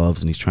 4-ounce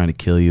gloves and he's trying to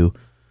kill you.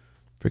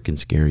 Freaking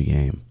scary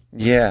game.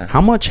 Yeah.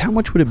 How much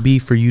would it be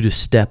for you to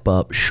step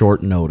up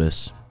short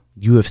notice?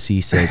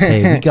 UFC says,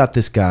 hey, we got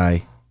this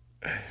guy.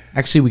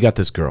 Actually, we got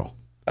this girl.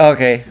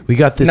 Okay. We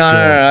got this girl.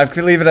 No. I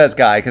could leave it as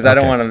guy because I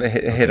don't want to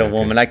hit a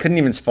woman. I couldn't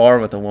even spar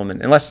with a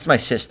woman unless it's my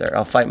sister.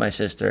 I'll fight my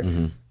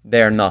sister.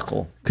 Bare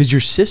knuckle. Because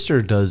your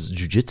sister does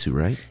jiu-jitsu,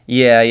 right?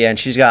 Yeah, and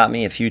she's got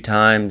me a few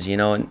times,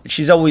 and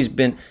she's always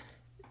been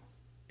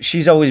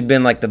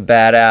like the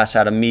badass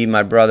out of me,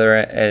 my brother,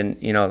 and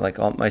like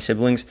all my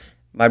siblings.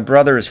 My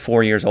brother is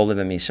 4 years older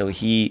than me, so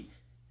he,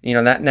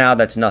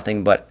 that's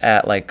nothing. But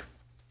at like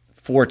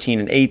 14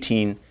 and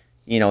 18,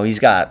 he's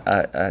got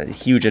a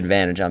huge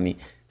advantage on me.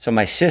 So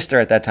my sister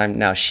at that time,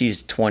 now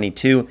she's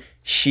 22,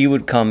 she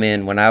would come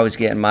in when I was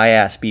getting my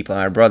ass beat by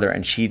my brother,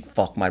 and she'd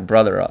fuck my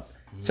brother up.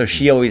 So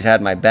she always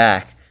had my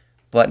back.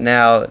 But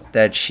now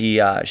that she's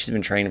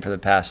been training for the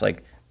past, 8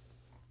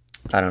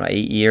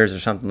 years or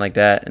something like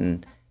that,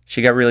 and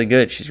she got really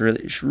good. She's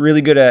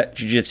really good at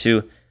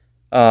jiu-jitsu.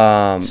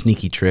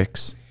 Sneaky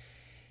tricks.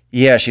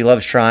 Yeah, she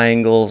loves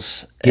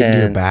triangles. Getting to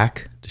your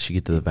back. Does she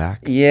get to the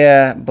back?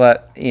 Yeah,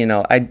 but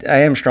I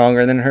am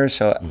stronger than her,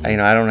 so I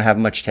don't have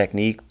much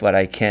technique, but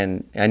I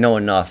know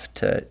enough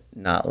to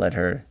not let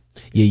her.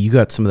 Yeah, you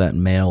got some of that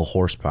male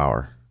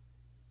horsepower.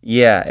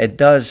 Yeah, it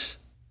does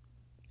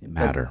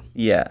matter.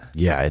 Yeah,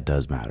 it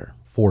does matter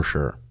for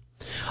sure.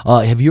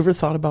 Have you ever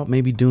thought about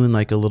maybe doing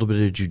like a little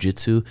bit of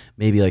jiu-jitsu,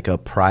 maybe like a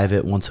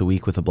private once a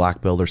week with a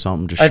black belt or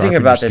something? Just I think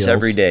about this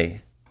every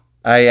day.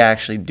 I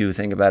actually do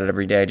think about it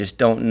every day. I just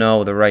don't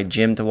know the right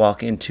gym to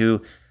walk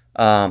into.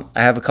 I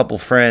have a couple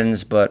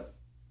friends, but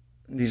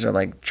these are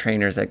like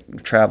trainers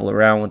that travel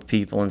around with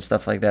people and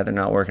stuff like that. They're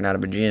not working out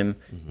of a gym.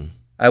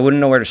 I wouldn't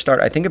know where to start.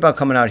 I think about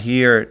coming out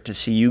here to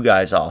see you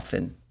guys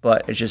often,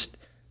 but it's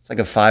like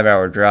a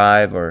 5-hour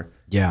drive or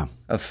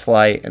a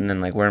flight, and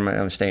then like where am I?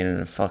 I'm staying in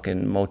a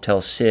fucking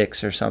Motel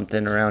 6 or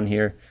something around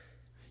here.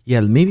 Yeah,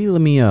 maybe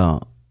let me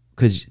know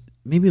what it's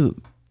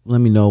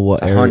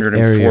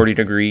 140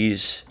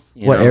 degrees.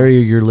 What area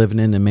you're living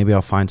in, and maybe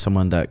I'll find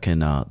someone that can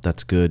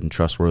that's good and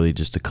trustworthy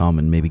just to come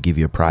and maybe give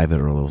you a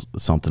private or a little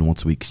something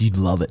once a week. 'Cause you'd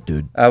love it,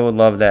 dude. I would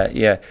love that.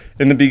 Yeah.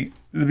 In the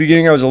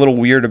beginning, I was a little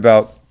weird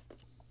about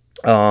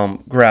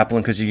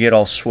grappling because you get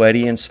all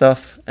sweaty and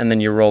stuff, and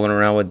then you're rolling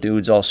around with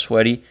dudes all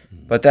sweaty.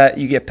 But that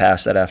you get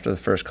past that after the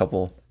first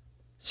couple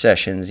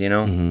sessions,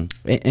 And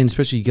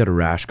especially you got a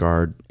rash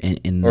guard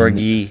or a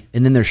gi,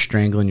 and then they're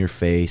strangling your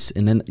face,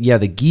 and then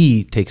the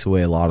gi takes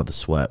away a lot of the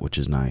sweat, which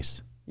is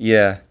nice.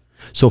 Yeah.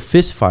 So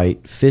fist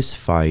fight,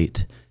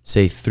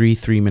 say 3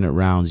 3-minute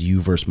rounds,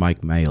 you versus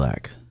Mike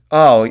Malek.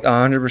 Oh,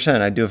 100%.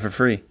 I do it for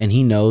free. And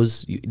he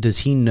knows. Does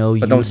he know?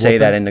 But don't say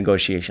that in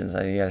negotiations.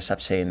 You gotta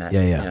stop saying that.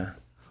 Yeah.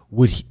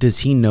 Does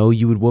he know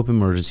you would whoop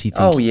him, or does he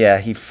think? Oh yeah,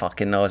 he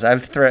fucking knows.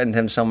 I've threatened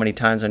him so many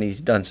times when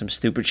he's done some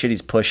stupid shit.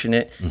 He's pushing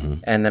it,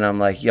 and then I'm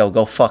like, "Yo,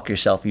 go fuck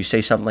yourself." You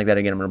say something like that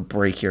again, I'm gonna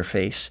break your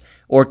face,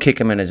 or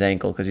kick him in his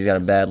ankle because he's got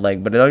a bad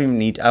leg. But I don't even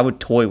need. I would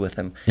toy with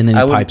him, and then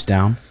he pipes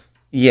down.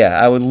 Yeah,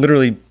 I would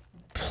literally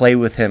play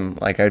with him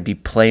like I'd be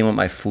playing with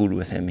my food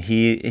with him.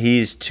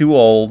 He's too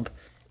old,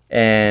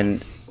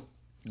 and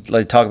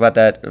like talk about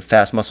that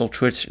fast muscle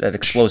twitch, that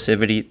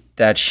explosivity.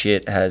 That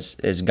shit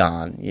is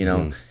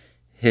gone.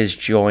 His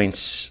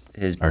joints,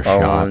 his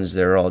bones,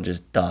 they're all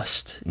just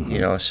dust,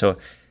 So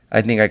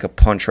I think I could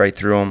punch right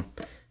through him,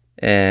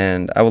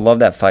 and I would love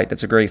that fight.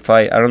 That's a great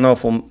fight. I don't know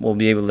if we'll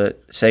be able to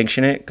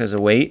sanction it because of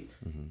weight,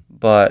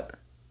 but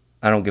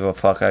I don't give a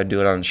fuck. I'd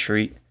do it on the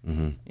street,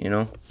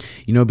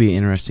 It'd be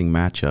an interesting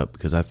matchup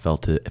because I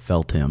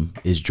felt him,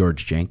 is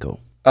George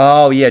Janko.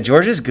 Oh, yeah,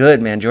 George is good,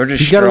 man. George is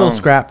He's got a little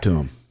scrap to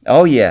him.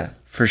 Oh, yeah.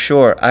 For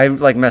sure. I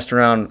messed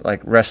around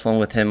wrestling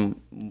with him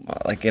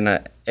in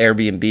a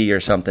Airbnb or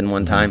something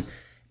one time.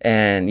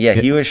 And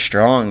he was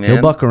strong, man.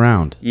 He'll buck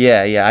around.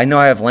 Yeah. I know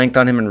I have length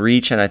on him and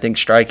reach, and I think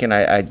striking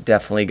I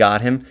definitely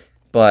got him.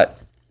 But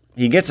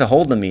he gets a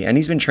hold of me, and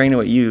he's been training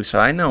with you, so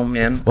I know,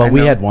 man. Well,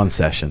 we had one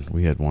session.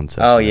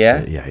 Oh,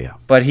 yeah? Yeah.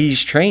 But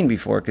he's trained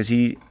before because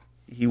he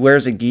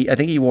wears a gi. I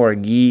think he wore a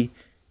gi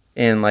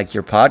in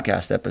your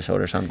podcast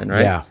episode or something,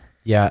 right?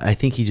 Yeah. I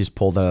think he just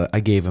pulled that out.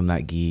 I gave him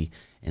that gi.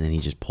 and then he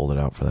just pulled it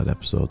out for that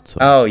episode. So.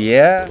 Oh,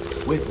 yeah?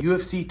 With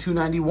UFC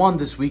 291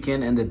 this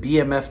weekend and the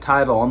BMF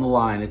title on the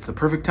line, it's the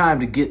perfect time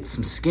to get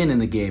some skin in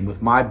the game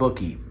with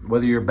MyBookie.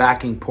 Whether you're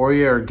backing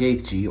Poirier or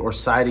Gaethje or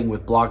siding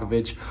with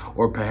Blachowicz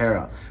or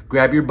Pereira,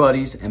 grab your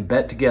buddies and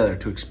bet together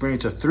to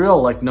experience a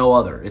thrill like no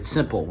other. It's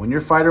simple. When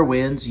your fighter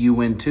wins, you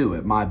win too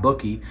at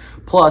MyBookie.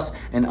 Plus,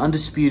 an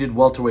undisputed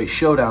welterweight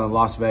showdown in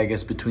Las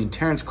Vegas between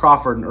Terrence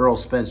Crawford and Errol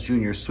Spence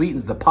Jr.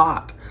 sweetens the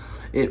pot.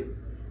 It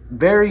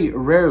very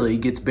rarely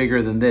gets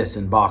bigger than this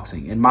in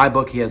boxing, and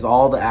MyBookie has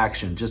all the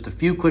action just a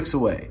few clicks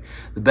away.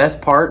 The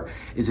best part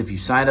is if you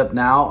sign up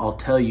now, I'll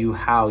tell you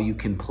how you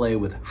can play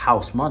with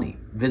house money.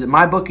 Visit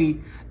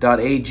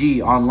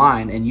mybookie.ag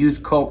online and use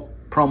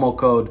promo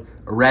code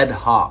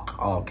REDHAWK,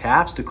 all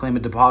caps, to claim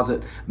a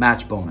deposit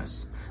match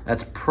bonus.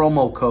 That's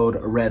promo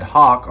code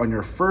REDHAWK on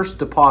your first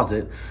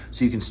deposit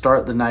so you can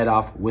start the night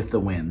off with the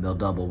win. They'll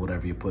double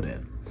whatever you put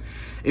in.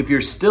 If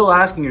you're still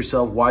asking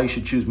yourself why you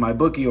should choose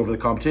MyBookie over the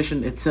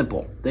competition, it's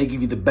simple. They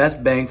give you the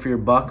best bang for your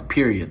buck,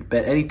 period.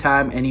 Bet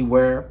anytime,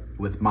 anywhere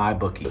with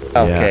MyBookie.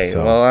 Okay, yeah,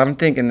 well, I'm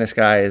thinking this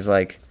guy is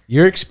like...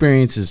 Your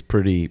experience is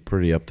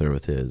pretty up there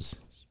with his.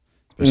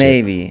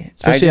 Maybe.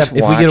 Especially if we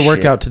get a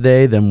workout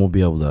today, then we'll be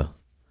able to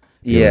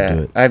do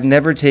it. I've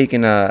never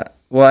taken a...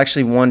 Well,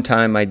 actually, one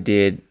time I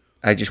did.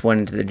 I just went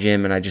into the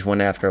gym, and I just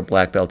went after a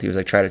black belt. He was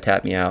like, try to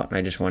tap me out, and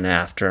I just went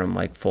after him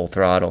like full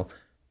throttle.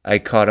 I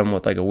caught him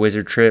with like a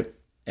wizard trip.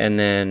 And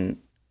then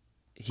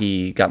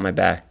he got my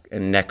back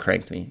and neck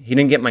cranked me. He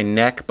didn't get my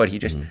neck, but he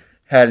just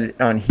had it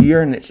on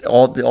here, and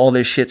all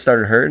this shit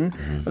started hurting.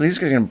 I was like, this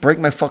guy's going to break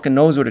my fucking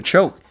nose with a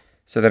choke.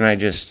 So then I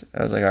was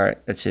like, all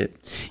right, that's it.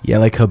 Yeah,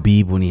 like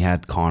Khabib when he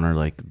had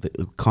Conor.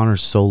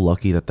 Conor's so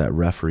lucky that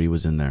referee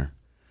was in there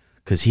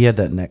because he had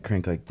that neck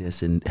crank like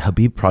this, and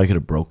Khabib probably could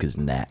have broke his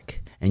neck.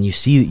 And you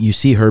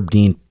see Herb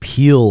Dean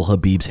peel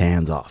Khabib's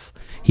hands off.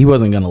 He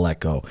wasn't going to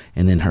let go,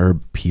 and then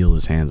Herb peeled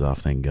his hands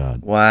off, thank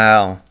God.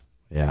 Wow.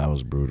 Yeah, that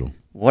was brutal.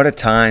 What a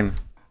time.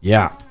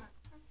 Yeah.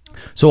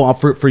 So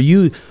for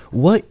you,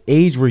 what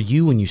age were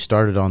you when you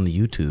started on the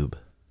YouTube?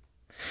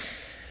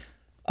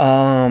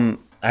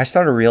 I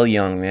started real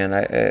young,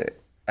 man.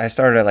 I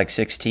started at like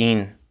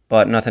 16,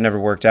 but nothing ever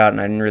worked out, and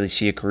I didn't really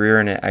see a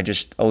career in it. I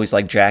just always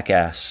liked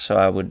Jackass, so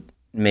I would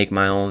make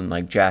my own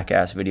like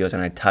Jackass videos,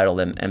 and I'd title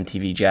them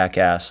MTV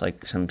Jackass,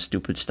 like some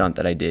stupid stunt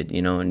that I did,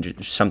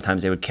 and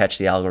sometimes they would catch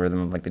the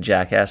algorithm of like the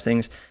Jackass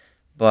things.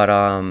 But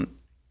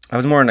I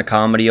was more into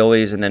comedy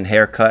always, and then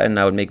haircutting.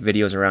 I would make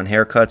videos around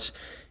haircuts.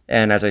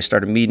 And as I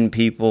started meeting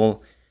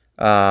people,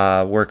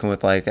 working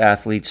with like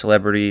athletes,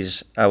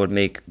 celebrities, I would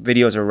make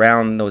videos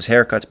around those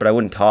haircuts, but I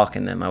wouldn't talk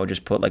in them. I would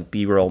just put like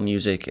B-roll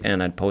music,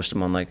 and I'd post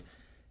them on like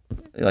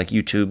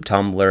YouTube,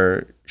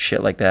 Tumblr,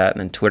 shit like that. And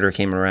then Twitter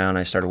came around.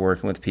 I started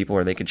working with people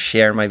where they could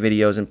share my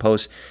videos and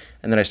post.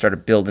 And then I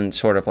started building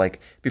sort of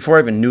like, before I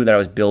even knew that I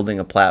was building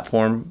a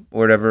platform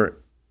or whatever,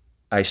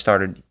 I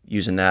started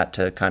using that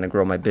to kind of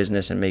grow my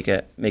business and make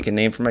a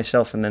name for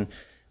myself. And then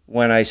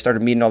when I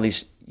started meeting all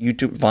these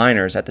YouTube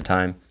Viners at the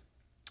time,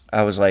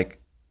 I was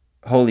like,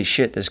 holy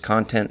shit, this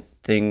content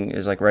thing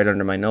is like right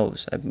under my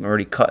nose. I'm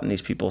already cutting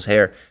these people's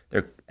hair.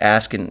 They're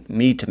asking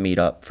me to meet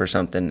up for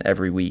something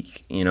every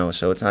week,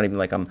 so it's not even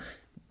like I'm,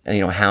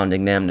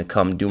 hounding them to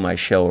come do my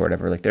show or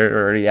whatever. Like they're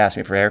already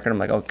asking me for a haircut. I'm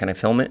like, oh, can I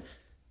film it?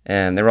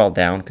 And they're all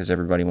down because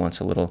everybody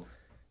wants a little,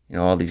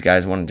 all these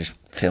guys want to just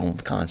film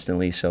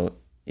constantly. So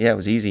yeah, it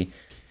was easy.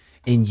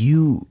 And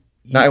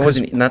it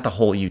wasn't, not the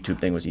whole YouTube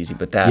thing was easy,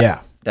 but that.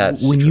 Yeah.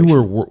 That when you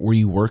were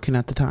you working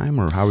at the time,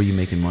 or how were you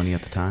making money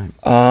at the time?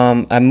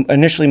 I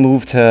initially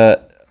moved to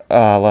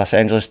Los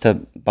Angeles to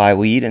buy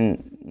weed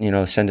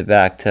and send it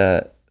back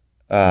to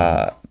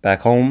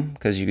back home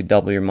because you could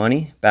double your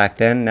money back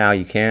then. Now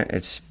you can't.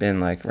 It's been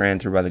like ran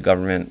through by the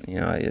government.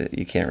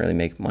 You can't really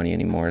make money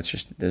anymore. It's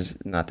just there's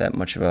not that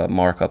much of a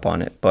markup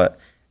on it. But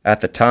at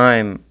the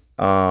time,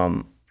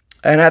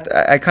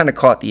 I kind of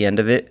caught the end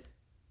of it.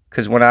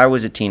 Because when I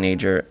was a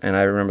teenager, and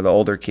I remember the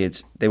older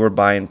kids, they were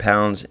buying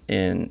pounds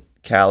in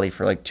Cali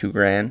for like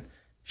 $2,000,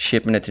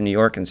 shipping it to New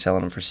York and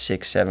selling them for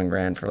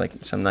 $6-7 for like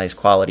some nice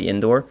quality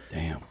indoor.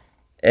 Damn.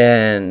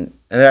 And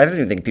I don't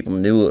even think people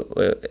knew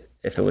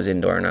if it was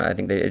indoor or not. I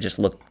think it just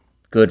looked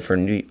good for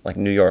New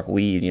York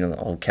weed, the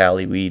old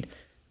Cali weed.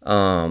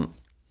 But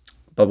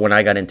when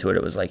I got into it,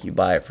 it was like you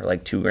buy it for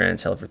like $2,000,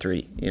 sell it for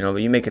 $3,000.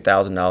 But you make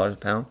 $1,000 a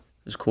pound.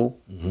 It's cool.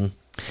 Mm-hmm.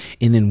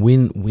 And then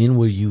when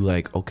were you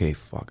like, okay,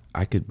 fuck,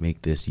 I could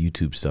make this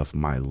YouTube stuff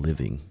my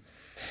living?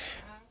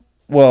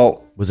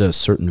 Well, was it a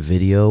certain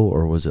video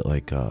or was it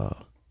like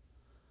a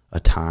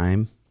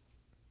time?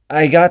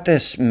 I got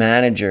this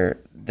manager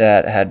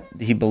that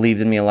he believed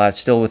in me a lot,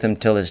 still with him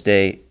till this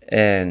day,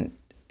 and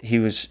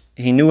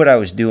he knew what I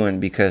was doing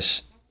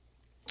because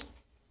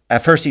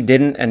at first he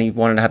didn't, and he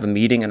wanted to have a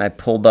meeting, and I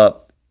pulled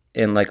up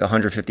in like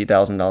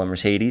 $150,000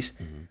 Mercedes.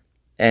 Mm-hmm.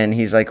 And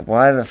he's like,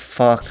 why the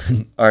fuck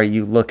are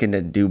you looking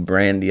to do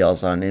brand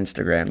deals on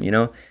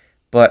Instagram,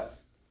 But,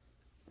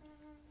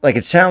 like,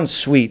 it sounds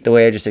sweet the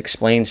way I just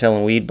explained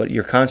selling weed, but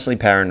you're constantly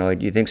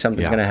paranoid. You think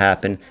something's going to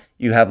happen.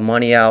 you have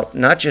money out,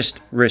 not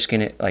just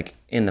risking it like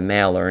in the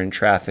mail or in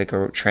traffic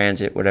or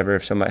transit, whatever.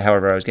 If somebody,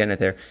 however I was getting it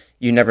there,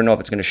 you never know if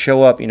it's going to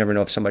show up. You never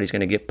know if somebody's going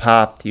to get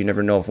popped. You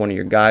never know if one of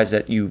your guys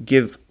that you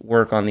give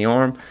work on the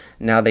arm,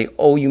 now they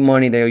owe you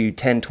money. They owe you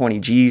 10, 20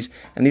 G's.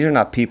 And these are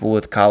not people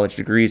with college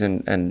degrees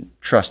and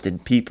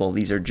trusted people.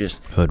 These are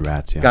just hood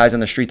rats, yeah. Guys on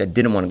the street that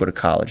didn't want to go to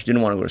college,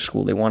 didn't want to go to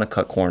school. They want to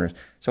cut corners.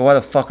 So why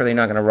the fuck are they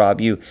not going to rob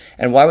you?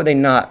 And why would they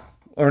not,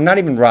 or not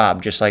even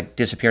rob, just like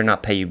disappear,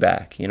 not pay you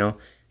back, you know?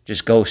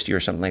 Just ghost you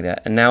or something like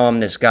that. And now I'm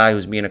this guy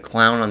who's being a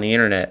clown on the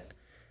internet.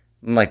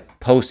 I'm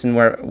like posting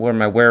where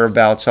my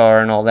whereabouts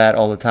are and all that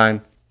all the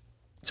time.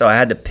 So I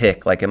had to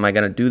pick, like, am I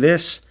going to do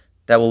this?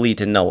 That will lead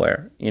to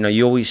nowhere. You know,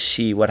 you always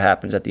see what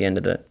happens at the end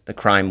of the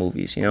crime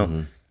movies, you know?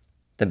 Mm-hmm.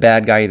 The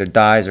bad guy either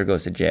dies or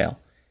goes to jail.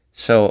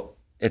 So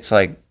it's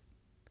like,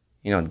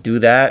 you know, do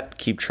that,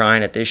 keep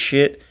trying at this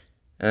shit.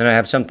 And then I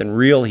have something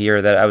real here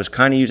that I was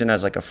kind of using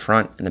as like a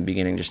front in the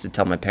beginning, just to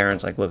tell my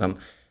parents, like, look,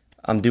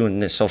 I'm doing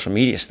this social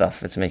media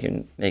stuff. It's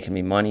making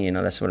me money, you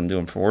know, that's what I'm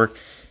doing for work.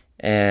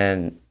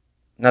 And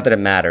not that it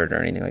mattered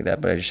or anything like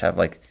that, but I just have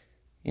like,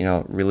 you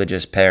know,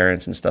 religious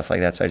parents and stuff like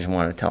that. So I just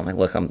wanted to tell them,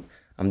 like, look,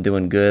 I'm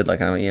doing good. Like,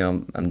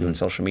 I'm doing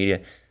social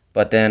media.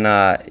 But then,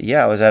 I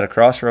was at a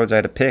crossroads. I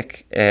had to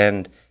pick,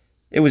 and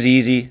it was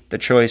easy, the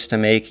choice to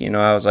make. You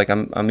know, I was like,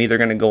 I'm either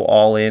going to go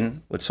all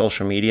in with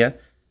social media,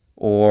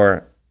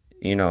 or,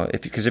 you know,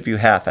 because if you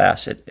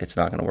half-ass it, it's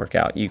not going to work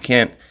out. You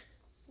can't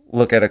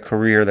look at a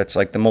career that's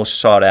like the most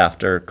sought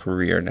after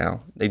career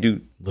now. They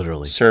do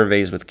literally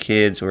surveys with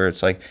kids where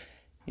it's like,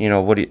 you know,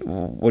 what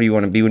do you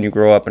want to be when you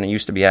grow up? And it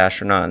used to be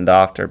astronaut and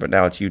doctor, but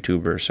now it's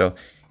YouTuber. So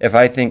if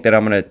I think that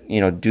I'm going to, you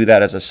know, do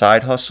that as a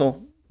side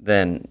hustle,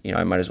 then, you know,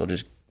 I might as well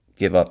just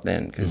give up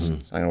then, because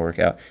it's not going to work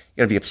out.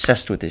 You got to be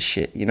obsessed with this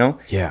shit, you know?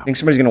 Yeah. I think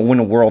somebody's going to win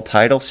a world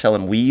title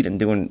selling weed and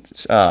doing...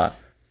 yeah,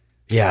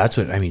 that's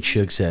what, I mean,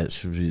 Suge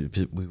says.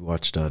 We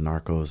watched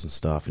Narcos and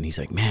stuff, and he's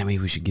like, man,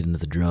 maybe we should get into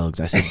the drugs.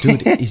 I said,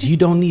 dude, you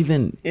don't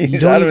even...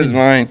 He's out of his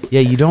mind.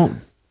 Yeah, you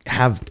don't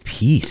have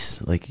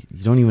peace. Like,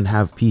 you don't even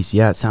have peace.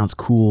 Yeah, it sounds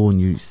cool, and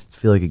you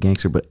feel like a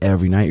gangster, but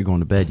every night you're going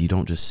to bed, you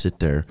don't just sit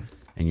there,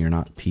 and you're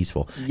not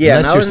peaceful. Yeah,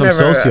 unless you're some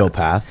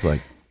sociopath.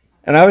 Like,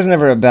 and I was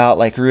never about,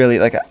 like, really,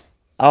 like,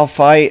 I'll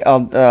fight,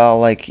 I'll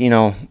like, you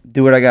know,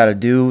 do what I got to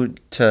do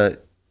to,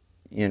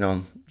 you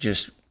know,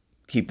 just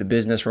keep the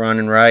business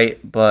running right,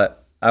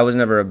 but I was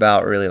never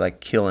about really like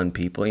killing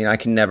people. You know, I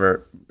can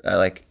never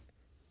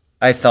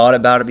I thought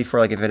about it before,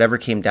 like if it ever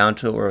came down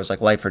to it where it was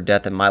like life or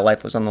death and my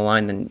life was on the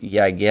line, then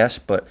yeah, I guess.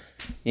 But,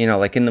 you know,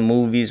 like in the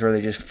movies where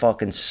they just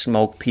fucking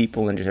smoke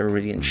people and just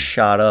everybody getting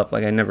shot up,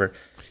 like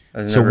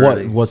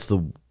what's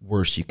the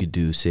worst you could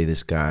do? Say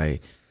this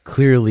guy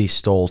clearly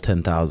stole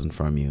 10,000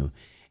 from you,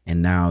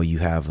 and now you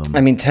have him.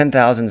 I mean,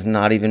 10,000 is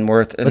not even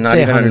worth, let's not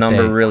say even a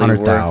number really worth.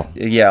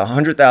 100,000. Yeah,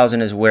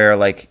 100,000 is where,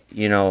 like,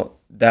 you know,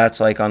 that's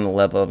like on the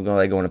level of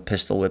going to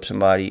pistol whip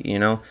somebody, you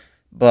know.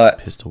 But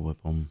pistol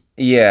whip them.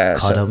 Yeah,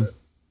 cut them.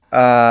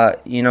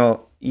 You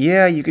know,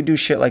 yeah, you could do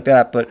shit like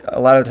that, but a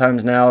lot of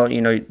times now,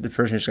 you know, the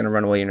person is going to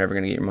run away. You're never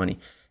going to get your money.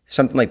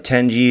 Something like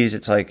 10 G's,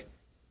 it's like,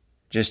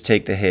 just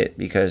take the hit,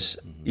 because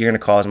you're going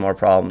to cause more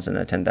problems than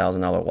that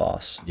 $10,000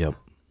 loss. Yep.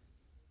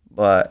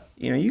 But,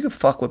 you know, you can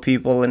fuck with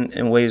people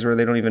in ways where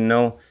they don't even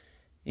know,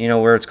 you know,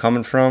 where it's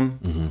coming from.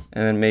 Mm-hmm.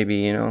 And then maybe,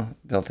 you know,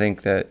 they'll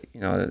think that,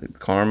 you know,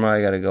 karma,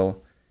 I got to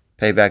go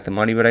pay back the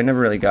money. But I never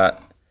really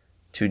got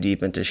too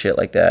deep into shit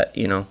like that,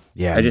 you know?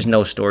 Yeah. I just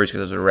know stories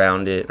because I was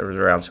around it, or was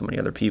around so many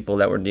other people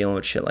that were dealing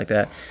with shit like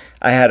that.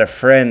 I had a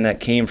friend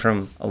that came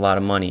from a lot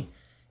of money.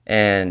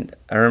 And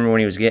I remember when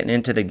he was getting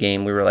into the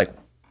game, we were like,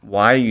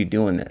 why are you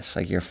doing this?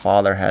 Like, your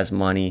father has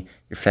money,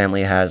 your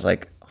family has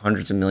like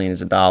hundreds of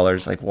millions of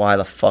dollars. Like, why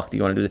the fuck do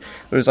you want to do this?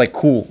 It was like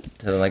cool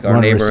to like our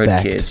neighborhood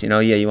respect. Kids, you know?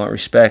 Yeah, you want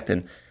respect,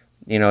 and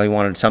you know, he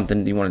wanted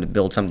to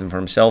build something for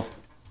himself.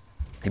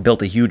 He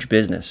built a huge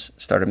business,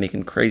 started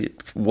making crazy,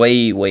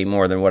 way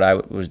more than what I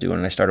was doing,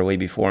 and I started way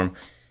before him.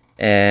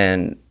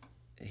 And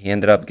he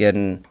ended up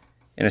getting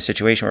in a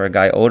situation where a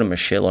guy owed him a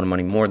shitload of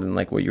money, more than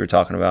like what you were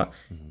talking about.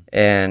 Mm-hmm.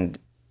 And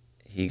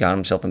he got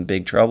himself in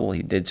big trouble.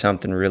 He did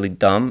something really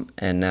dumb,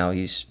 and now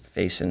he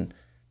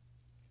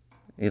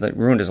like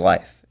ruined his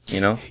life, you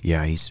know?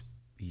 Yeah, he's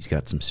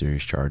got some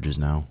serious charges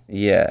now.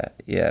 Yeah,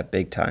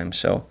 big time.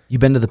 So you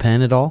been to the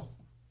pen at all?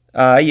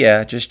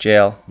 Yeah, just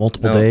jail.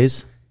 Multiple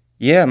days?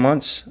 Yeah,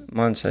 months.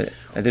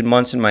 I did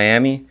months in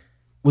Miami.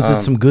 Was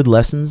it some good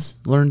lessons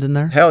learned in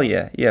there? Hell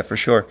yeah, for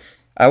sure.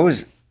 I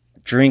was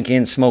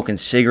drinking, smoking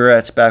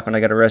cigarettes back when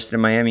I got arrested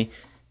in Miami.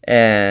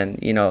 And,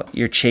 you know,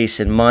 you're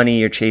chasing money,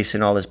 you're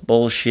chasing all this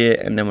bullshit.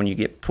 And then when you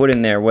get put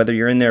in there, whether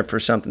you're in there for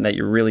something that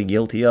you're really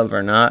guilty of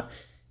or not,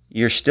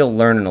 you're still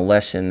learning a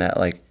lesson that,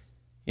 like,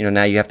 you know,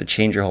 now you have to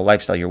change your whole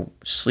lifestyle. You're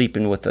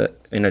sleeping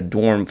in a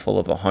dorm full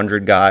of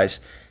 100 guys.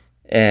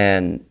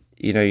 And,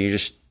 you know, you're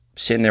just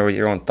sitting there with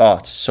your own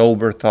thoughts,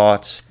 sober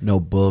thoughts. No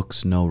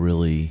books, no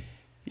really.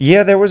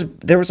 Yeah, there was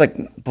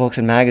like books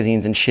and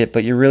magazines and shit,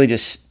 but you're really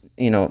just,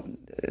 you know,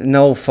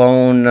 no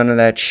phone, none of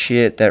that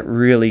shit that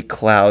really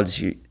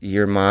clouds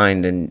your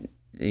mind, and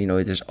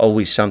there's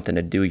always something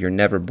to do. You're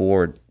never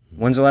bored.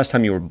 When's the last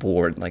time you were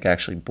bored, like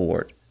actually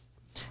bored?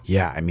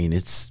 Yeah, I mean,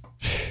 it's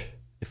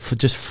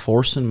just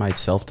forcing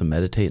myself to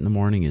meditate in the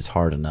morning is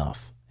hard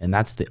enough. And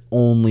that's the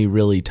only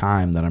really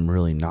time that I'm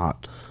really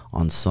not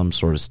on some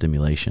sort of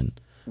stimulation.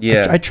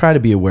 Yeah. I try to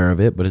be aware of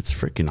it, but it's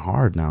freaking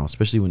hard now,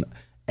 especially when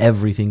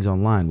everything's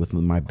online with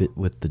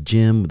the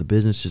gym, with the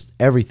business, just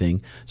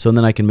everything. So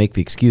then I can make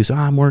the excuse,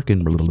 I'm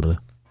working. Blah, blah, blah.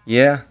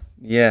 Yeah.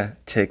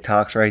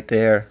 TikTok's right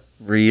there.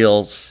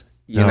 Reels,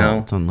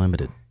 It's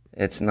unlimited.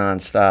 It's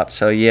nonstop.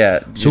 So yeah.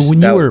 So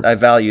when I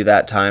value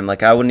that time.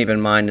 Like I wouldn't even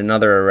mind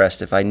another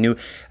arrest if I knew.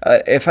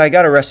 If I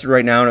got arrested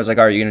right now and I was like,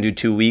 "All right, you're gonna do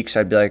 2 weeks,"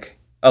 I'd be like,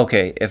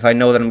 "Okay." If I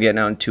know that I'm getting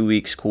out in 2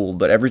 weeks, cool.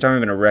 But every time I've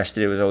been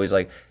arrested, it was always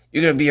like,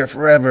 "You're gonna be here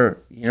forever."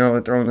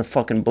 Throwing the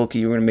fucking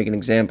bookie. We're gonna make an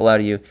example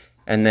out of you,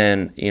 and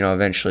then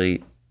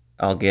eventually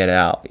I'll get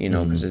out.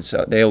 Because it's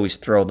they always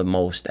throw the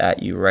most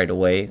at you right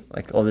away.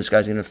 Like, oh, this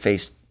guy's gonna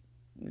face,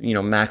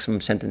 maximum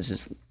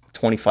sentences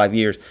 25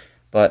 years.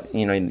 But,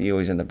 you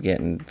always end up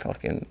getting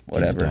fucking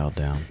whatever. Getting dialed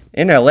down.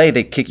 In LA,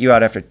 they kick you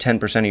out after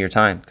 10% of your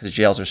time because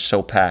jails are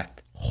so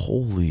packed.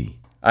 Holy.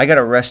 I got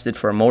arrested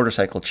for a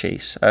motorcycle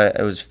chase.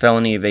 I was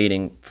felony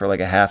evading for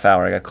like a half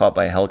hour. I got caught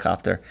by a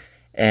helicopter.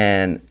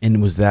 And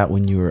was that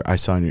when I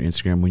saw on your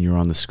Instagram when you were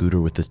on the scooter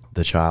with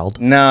the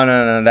child?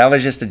 No. That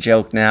was just a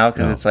joke now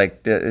because it's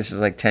like, this is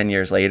like 10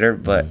 years later.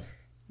 But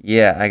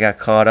yeah, I got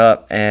caught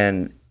up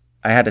and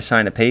I had to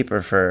sign a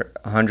paper for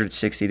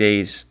 160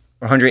 days.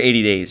 Or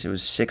 180 days. It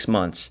was 6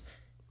 months.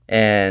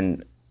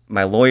 And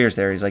my lawyer's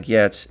there. He's like,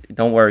 yeah,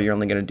 don't worry, you're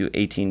only going to do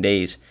 18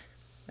 days.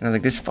 And I was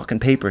like, this fucking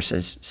paper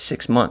says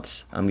 6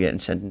 months I'm getting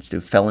sentenced to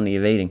felony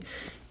evading.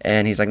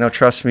 And he's like, no,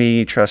 trust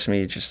me.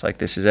 Just like,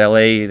 this is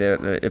LA.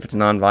 If it's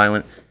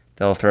nonviolent,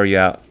 they'll throw you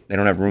out. They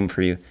don't have room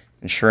for you.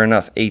 And sure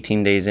enough,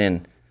 18 days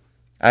in,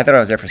 I thought I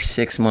was there for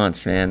 6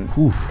 months, man.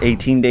 Oof.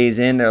 18 days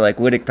in, they're like,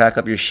 Wittek, pack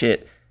up your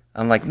shit.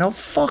 I'm like, no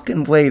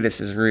fucking way this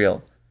is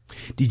real.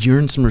 Did you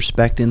earn some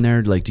respect in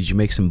there? Like, did you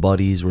make some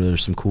buddies? Were there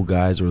some cool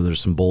guys? Were there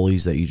some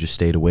bullies that you just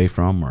stayed away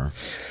from? Or,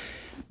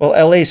 well,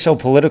 LA is so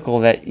political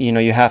that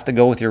you have to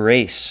go with your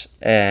race,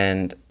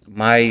 and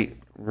my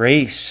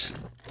race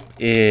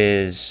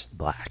is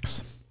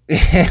blacks.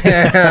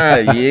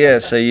 Yeah,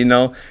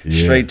 so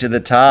straight to the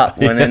top.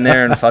 Went in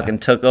there and fucking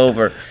took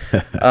over.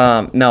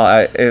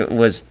 It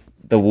was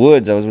the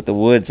Woods. I was with the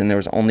Woods, and there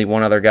was only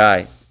one other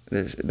guy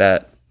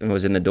that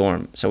was in the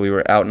dorm. So we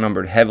were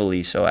outnumbered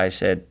heavily. So I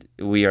said,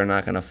 we are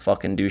not going to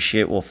fucking do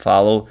shit. We'll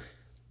follow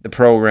the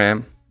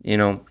program,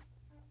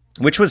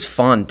 which was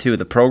fun too.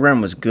 The program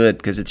was good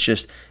because it's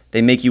just,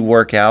 they make you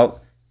work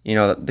out,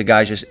 the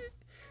guys just,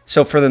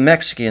 so for the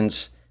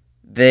Mexicans,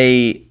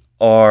 their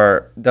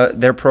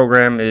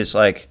program is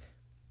like,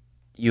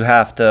 you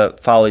have to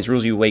follow these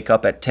rules. You wake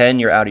up at 10,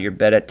 you're out of your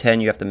bed at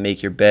 10, you have to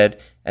make your bed,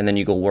 and then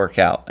you go work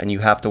out. And you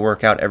have to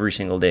work out every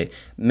single day.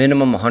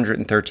 Minimum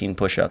 113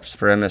 push-ups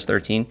for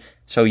MS-13.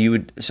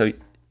 So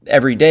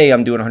every day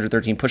I'm doing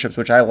 113 push-ups,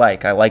 which I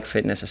like. I like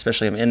fitness,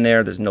 especially I'm in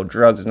there. There's no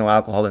drugs, there's no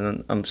alcohol,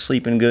 and I'm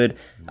sleeping good.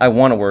 I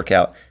want to work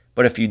out.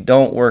 But if you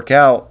don't work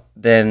out,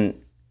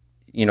 then,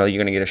 you're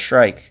going to get a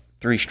strike.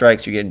 3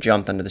 strikes, you're getting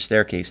jumped under the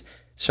staircase.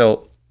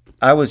 So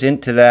I was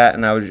into that,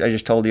 and I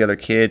just told the other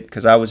kid,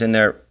 because I was in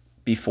there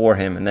before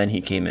him, and then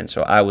he came in.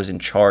 So I was in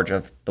charge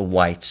of the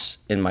whites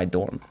in my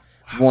dorm.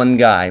 One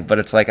guy, but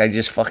it's like I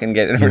just fucking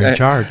get You're in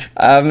charge.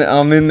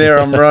 I'm in there,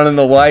 I'm running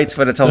the whites,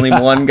 but it's only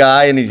one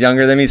guy and he's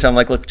younger than me, so I'm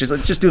like, look,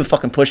 just do the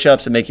fucking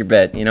push-ups and make your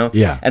bed,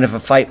 Yeah. And if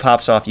a fight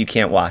pops off, you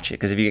can't watch it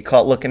because if you get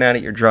caught looking at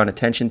it, you're drawing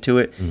attention to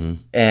it,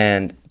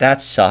 and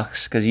that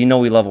sucks because we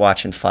love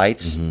watching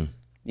fights.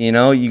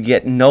 You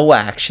get no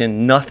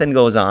action, nothing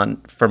goes on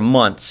for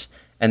months,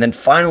 and then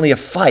finally a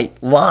fight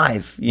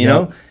live.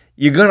 Know.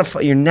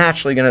 You're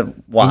naturally gonna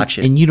watch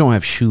it, and you don't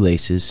have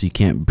shoelaces, so you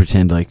can't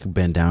pretend to like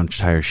bend down,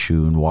 tie your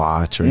shoe, and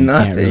watch. Or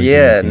nothing.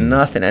 Really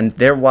nothing. And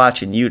they're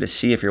watching you to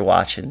see if you're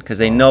watching because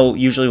they know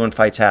usually when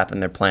fights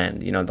happen, they're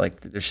planned. Like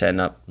they're setting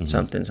up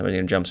something. Somebody's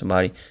gonna jump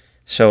somebody.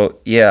 So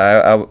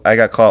yeah, I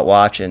got caught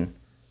watching,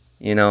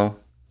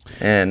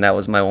 and that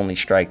was my only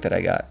strike that I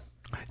got.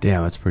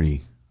 Damn, that's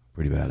pretty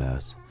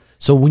badass.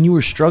 So when you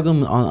were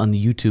struggling on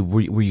the YouTube,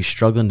 were you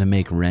struggling to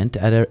make rent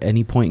at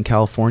any point in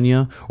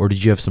California, or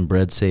did you have some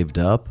bread saved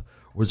up?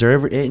 Was there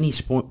ever any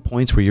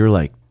points where you're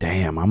like,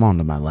 damn, I'm on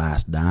to my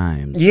last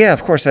dimes? Yeah,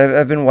 of course.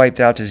 I've been wiped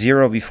out to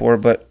zero before,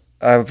 but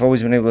I've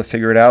always been able to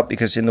figure it out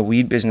because in the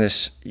weed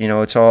business,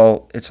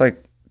 it's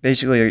like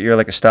basically you're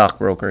like a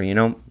stockbroker,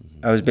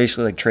 I was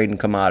basically like trading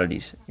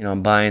commodities.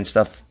 I'm buying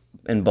stuff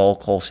in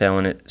bulk,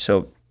 wholesaling it.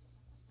 So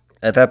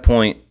at that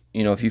point,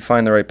 if you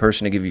find the right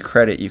person to give you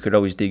credit, you could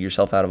always dig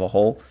yourself out of a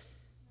hole.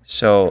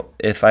 So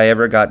if I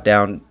ever got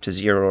down to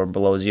zero or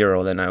below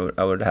zero, then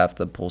I would have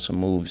to pull some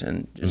moves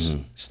and just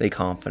stay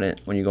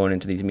confident when you're going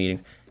into these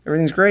meetings.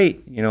 Everything's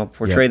great,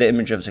 portray the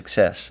image of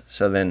success.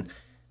 So then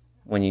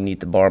when you need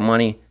to borrow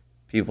money,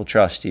 people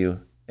trust you.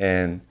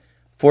 And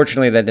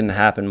fortunately, that didn't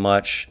happen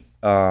much,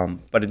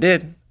 but it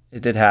did.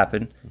 It did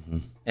happen.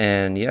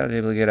 And yeah, I was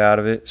able to get out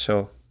of it.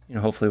 So,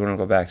 hopefully we don't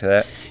go back to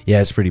that.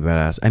 Yeah, it's pretty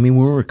badass. I mean,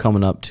 when we were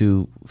coming up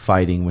to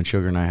fighting, when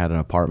Sugar and I had an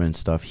apartment and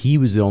stuff, he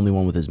was the only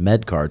one with his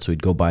med card, so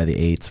he'd go buy the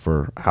 8s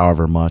for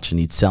however much, and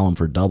he'd sell them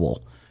for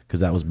double, because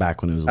that was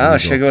back when it was legal. Oh,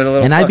 Sugar was a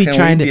little and I'd be fucking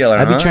trying weed to, dealer,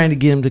 I'd be huh? trying to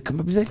get him to come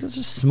up. He's like, let's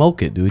just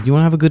smoke it, dude. You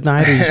want to have a good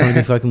night, or you just want to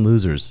be fucking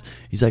losers?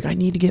 He's like, I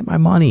need to get my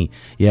money.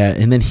 Yeah,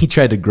 and then he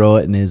tried to grow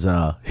it in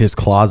his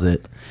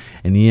closet,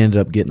 and he ended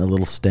up getting a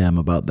little stem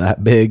about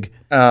that big.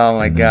 Oh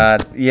my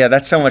God. Yeah,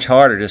 that's so much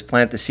harder. Just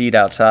plant the seed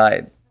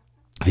outside.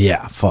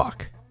 Yeah,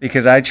 fuck.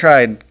 Because I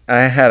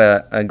had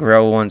a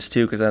grow once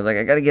too, because I was like,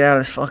 I got to get out of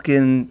this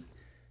fucking,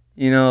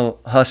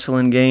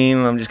 hustling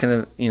game. I'm just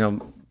going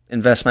to,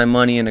 invest my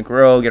money in a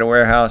grow, get a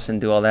warehouse, and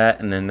do all that.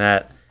 And then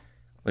that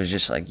was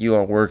just like, you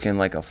are working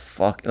like a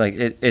fuck, like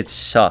it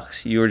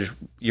sucks. You're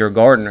a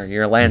gardener,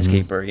 you're a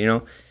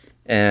landscaper,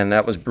 and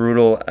that was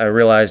brutal. I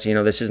realized,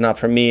 this is not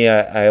for me.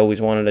 I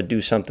always wanted to do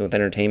something with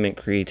entertainment,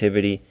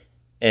 creativity,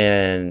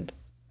 and,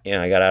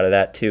 I got out of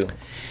that too.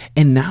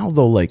 And now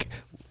though, like,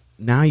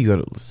 now you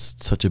got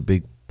such a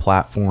big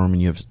platform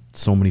and you have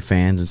so many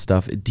fans and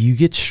stuff. Do you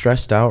get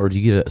stressed out, or do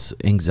you get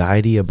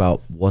anxiety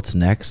about what's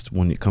next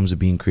when it comes to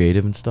being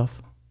creative and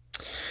stuff?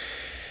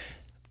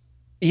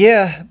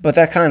 Yeah, but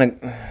that kind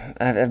of,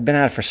 I've been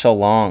at it for so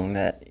long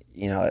that,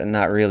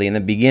 not really. In the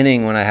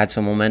beginning, when I had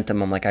some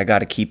momentum, I'm like, I got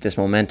to keep this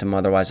momentum,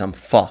 otherwise I'm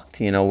fucked.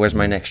 Where's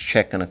my next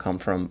check going to come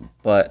from?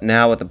 But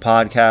now with the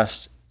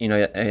podcast,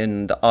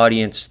 and the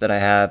audience that I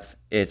have,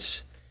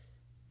 it's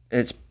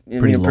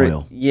Pretty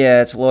loyal.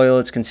 Yeah, it's loyal,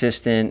 it's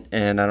consistent,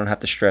 and I don't have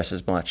to stress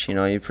as much.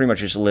 You pretty much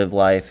just live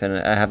life, and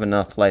I have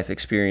enough life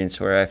experience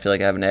where I feel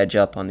like I have an edge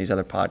up on these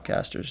other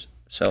podcasters.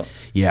 So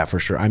yeah, for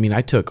sure. I mean,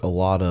 I took a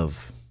lot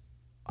of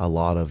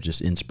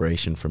just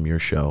inspiration from your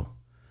show.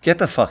 Get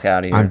the fuck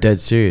out of here. I'm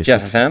dead serious.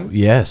 Jeff FM?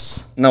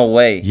 Yes. No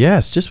way.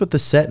 Yes, just with the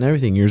set and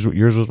everything. Yours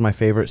was my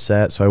favorite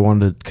set, so I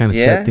wanted to kind of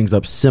set things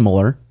up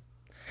similar.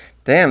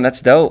 Damn,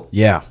 that's dope.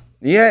 Yeah.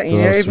 Yeah, So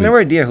you have sweet. no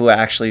idea who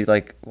actually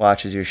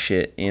watches your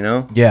shit,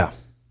 Yeah.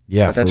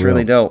 But that's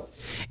really dope.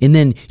 And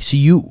then,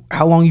 so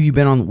how long have you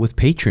been on with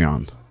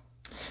Patreon?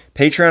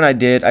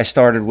 Patreon, I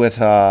started with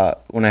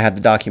when I had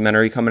the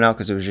documentary coming out,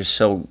 because it was just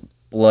so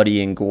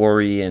bloody and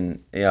gory,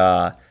 and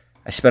I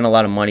spent a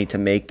lot of money to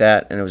make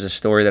that, and it was a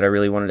story that I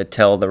really wanted to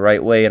tell the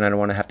right way, and I don't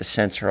want to have to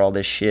censor all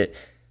this shit.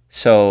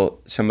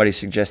 So somebody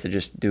suggested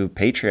just do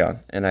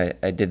Patreon, and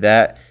I did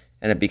that,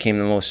 and it became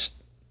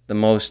the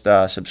most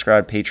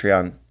subscribed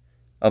Patreon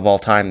of all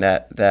time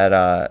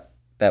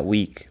that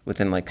week.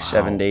 Within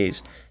 7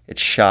 days, it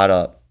shot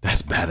up.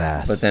 That's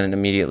badass. But then it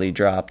immediately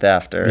dropped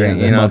after. Yeah,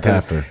 the month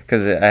after.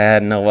 Because I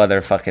had no other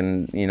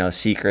fucking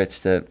secrets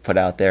to put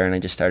out there, and I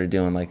just started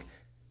doing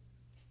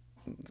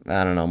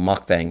I don't know,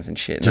 mukbangs and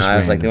shit. Just I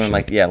was doing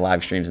shit.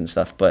 live streams and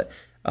stuff. But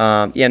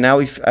now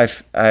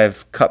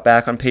I've cut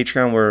back on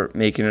Patreon. We're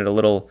making it a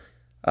little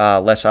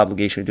less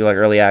obligation. We do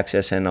early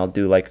access, and I'll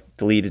do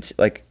deleted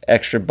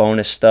extra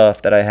bonus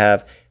stuff that I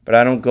have. But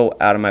I don't go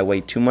out of my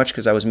way too much,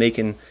 because I was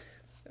making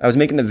the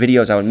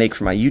videos I would make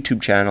for my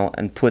YouTube channel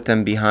and put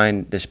them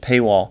behind this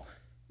paywall.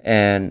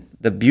 And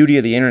the beauty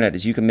of the internet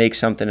is you can make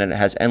something and it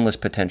has endless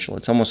potential.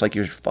 It's almost like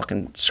you're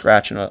fucking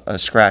scratching a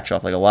scratch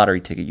off, like a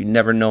lottery ticket. You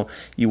never know.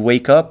 You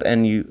wake up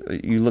and you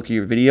look at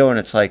your video and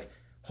it's like,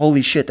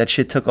 holy shit, that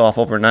shit took off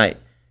overnight.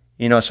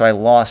 So I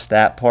lost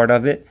that part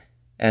of it.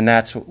 And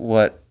that's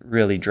what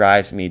really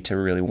drives me to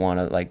really want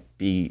to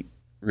be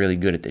really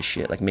good at this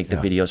shit. Make the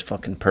videos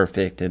fucking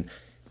perfect, and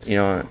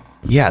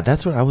Yeah,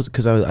 that's what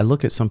because I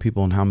look at some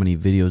people and how many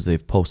videos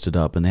they've posted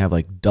up, and they have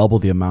double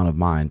the amount of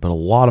mine, but a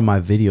lot of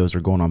my videos are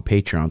going on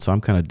Patreon, so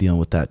I'm kind of dealing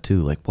with that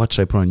too. What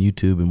should I put on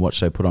YouTube and what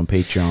should I put on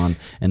Patreon,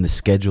 and the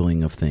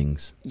scheduling of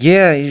things.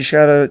 Yeah, you just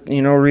gotta,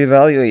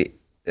 reevaluate.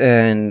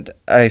 And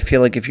I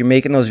feel like if you're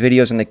making those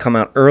videos and they come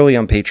out early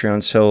on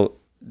Patreon, so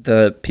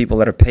the people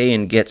that are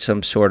paying get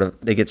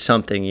they get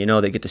something,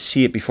 they get to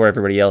see it before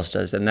everybody else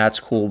does, and that's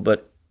cool.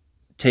 But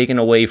taken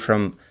away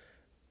from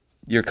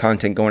your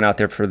content going out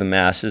there for the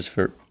masses,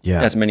 for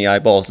as many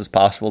eyeballs as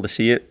possible to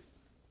see it,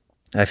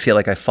 I feel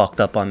like I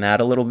fucked up on that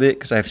a little bit,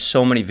 because I have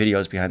so many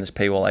videos behind this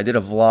paywall. I did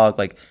a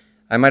vlog,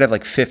 I might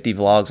have 50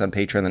 vlogs on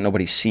Patreon that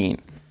nobody's seen.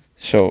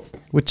 So,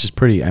 which is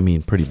pretty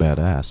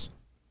badass.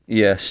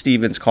 Yeah,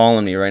 Steven's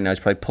calling me right now. He's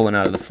probably pulling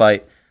out of the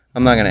fight.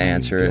 I'm not going to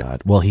answer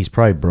it. Well, he's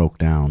probably broke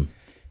down.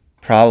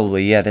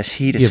 Probably, yeah. This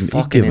heat is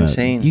fucking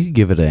insane. You could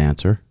give it an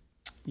answer.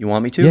 You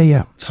want me to?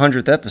 Yeah. It's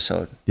 100th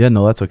episode. Yeah,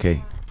 no, that's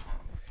okay.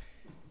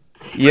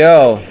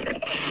 Yo.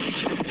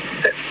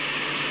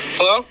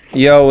 Hello?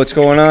 Yo, what's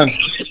going on?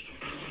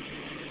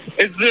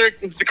 Is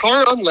the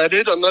car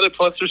unleaded? Unleaded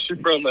plus or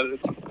super unleaded?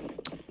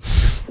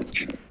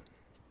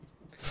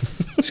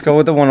 Just go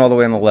with the one all the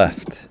way on the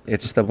left.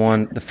 It's the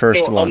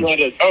first one.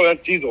 Unleaded. Oh,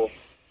 that's diesel.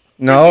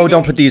 No,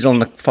 don't put diesel in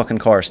the fucking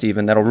car,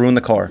 Steven. That'll ruin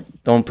the car.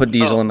 Don't put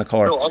diesel in the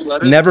car. So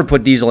unleaded? Never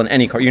put diesel in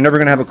any car. You're never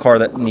going to have a car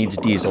that needs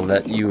diesel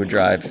that you would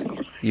drive.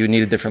 You would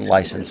need a different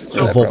license for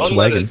So that. Volkswagen.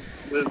 unleaded.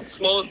 The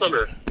smallest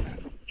number.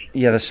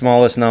 Yeah, the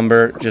smallest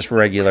number, just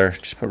regular.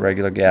 Just put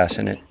regular gas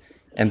in it.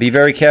 And be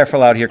very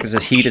careful out here because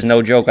this heat is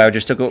no joke. I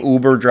just took a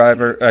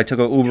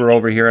Uber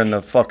over here and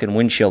the fucking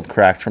windshield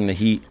cracked from the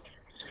heat.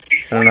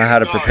 I don't know how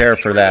to prepare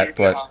for that,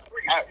 but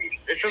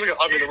it feels like an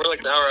oven, and we're like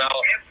an hour out.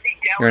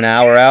 you're an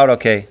hour out?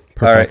 Okay.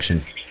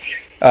 Perfection.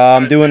 All right.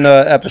 I'm doing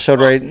the episode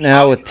right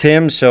now with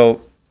Tim,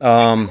 so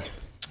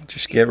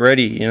just get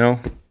ready, you know?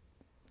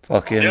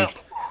 Fucking. Yeah.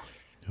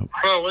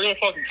 Bro, we're gonna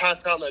fucking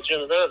pass out in that gym.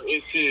 If they have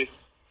AC,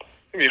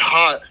 it's gonna be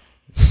hot.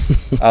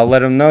 I'll let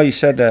them know you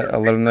said that.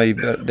 I'll let them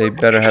know they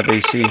better have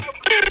AC.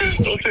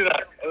 Don't say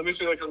that. Let me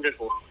feel like I'm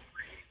grateful.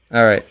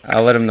 All right.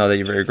 I'll let them know that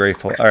you're very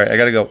grateful. All right. I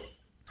got to go.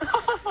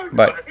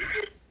 Bye.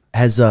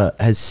 Has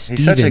Steven...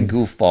 He's such a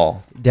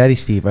goofball. Daddy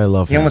Steve, I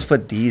love him. He almost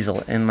put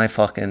diesel in my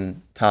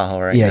fucking Tahoe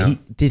right now. Yeah,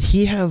 did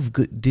he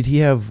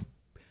have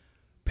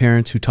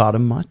parents who taught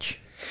him much?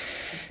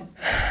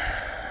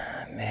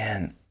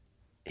 Man,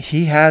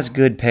 he has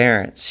good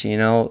parents, you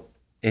know?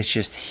 It's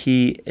just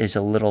he is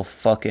a little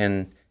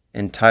fucking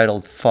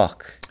entitled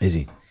fuck. Is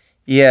he?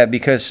 Yeah,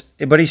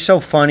 but he's so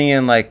funny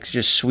and like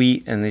just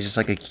sweet, and he's just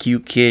like a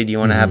cute kid you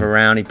want to have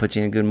around. He puts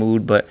you in a good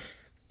mood, but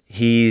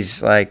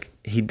he's like,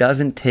 he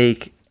doesn't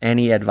take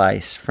any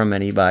advice from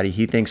anybody.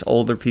 He thinks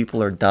older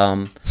people are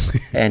dumb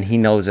and he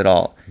knows it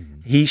all.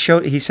 He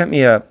sent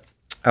me I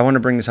want to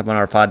bring this up on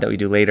our pod that we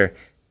do later,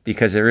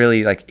 because it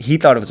really, like, he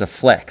thought it was a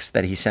flex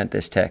that he sent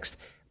this text,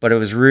 but it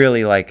was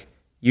really like,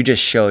 you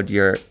just showed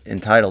your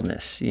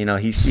entitledness. You know,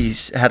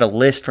 he's had a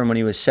list from when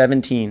he was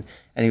 17,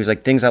 and he was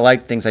like, things I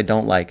like, things I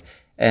don't like.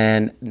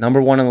 And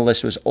number one on the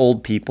list was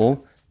old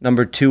people.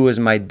 Number two was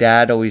my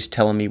dad always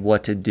telling me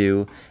what to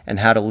do and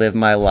how to live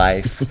my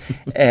life,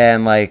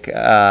 and like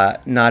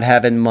not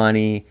having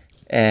money,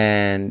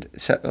 and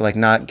so, like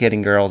not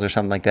getting girls or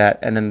something like that.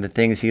 And then the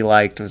things he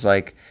liked was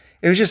like,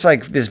 it was just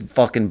like this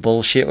fucking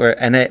bullshit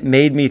and it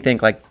made me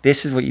think like,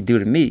 this is what you do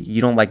to me. You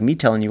don't like me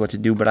telling you what to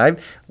do, but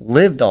I've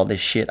lived all this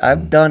shit.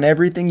 I've done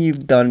everything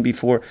you've done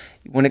before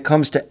when it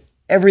comes to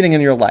everything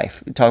in your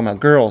life. You're talking about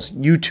girls,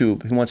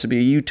 YouTube, who wants to be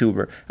a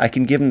YouTuber. I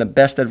can give him the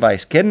best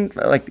advice. Getting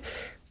like,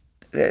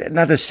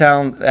 not to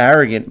sound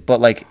arrogant,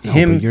 but like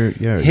him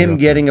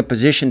getting a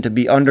position to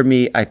be under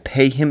me, I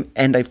pay him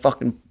and I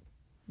fucking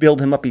build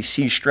him up. He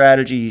sees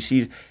strategy. He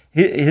sees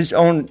his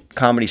own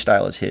comedy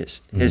style is his.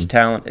 His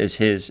talent is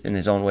his in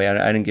his own way.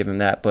 I didn't give him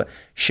that, but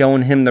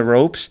showing him the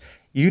ropes,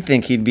 you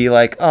think he'd be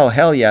like, oh,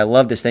 hell yeah, I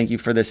love this. Thank you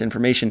for this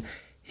information.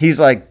 He's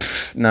like,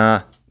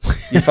 nah,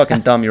 you're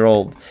fucking dumb. You're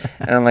old.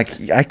 And I'm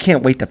like, I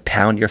can't wait to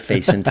pound your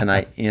face in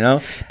tonight, you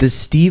know? Does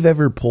Steve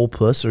ever pull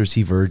puss, or is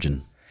he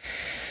virgin?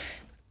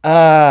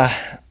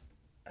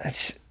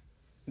 That's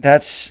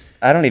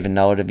I don't even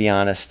know, to be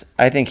honest.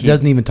 I think he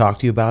doesn't even talk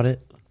to you about it.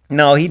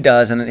 No, he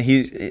does, and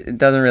it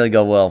doesn't really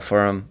go well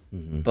for him.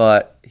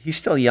 But he's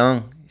still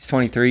young. He's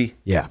 23.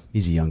 Yeah,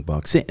 he's a young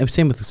buck.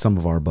 Same with some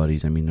of our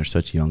buddies. I mean, they're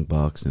such young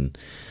bucks, and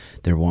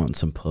they're wanting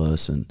some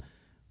puss, and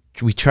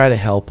we try to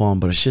help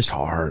them, but it's just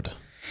hard.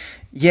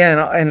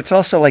 Yeah, and it's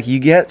also like you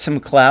get some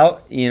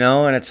clout, you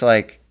know, and it's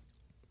like,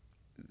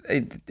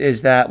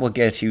 is that what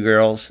gets you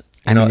girls?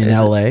 I mean, in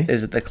LA?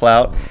 Is it the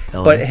clout?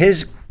 LA? But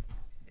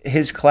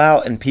his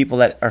clout and people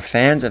that are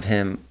fans of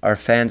him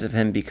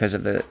because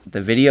of the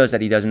videos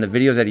that he does. And the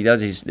videos that he does,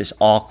 he's this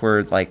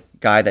awkward like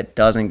guy that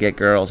doesn't get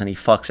girls and he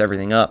fucks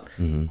everything up,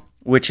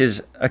 which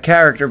is a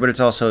character, but it's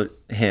also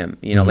him.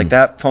 You know, like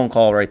that phone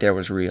call right there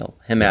was real.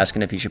 Him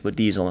asking if he should put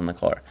diesel in the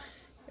car.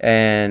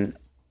 And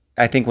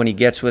I think when he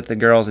gets with the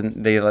girls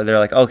and they're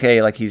like,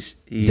 okay, like he's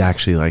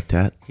actually like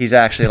that. He's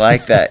actually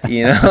like that,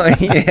 you know?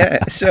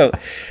 Yeah.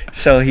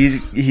 So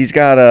he's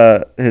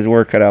got his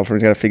work cut out for him.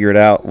 He's got to figure it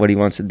out what he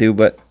wants to do,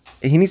 but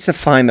he needs to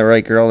find the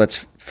right girl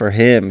that's for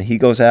him. He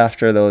goes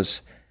after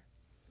those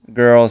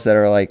girls that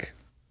are like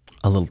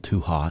a little too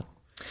hot,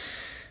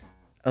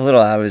 a little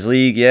out of his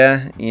league,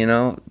 yeah, you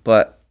know,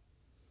 but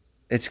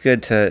it's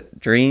good to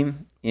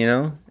dream, you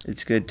know?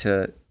 It's good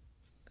to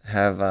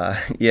have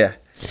yeah.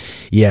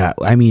 Yeah,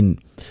 I mean,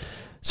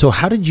 so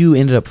how did you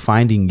end up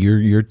finding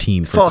your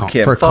team for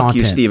content? Fuck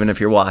you, Steven, if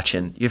you're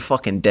watching. You're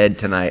fucking dead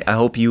tonight. I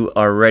hope you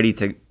are ready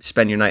to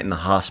spend your night in the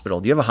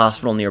hospital. Do you have a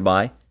hospital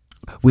nearby?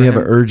 We have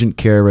an urgent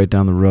care right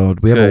down the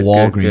road. We have a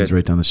Walgreens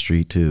right down the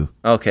street, too.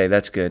 Okay,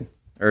 that's good.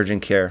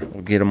 Urgent care.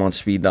 We'll get them on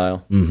speed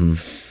dial.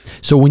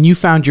 So when you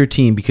found your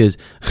team, because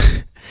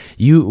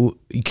you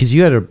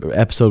had an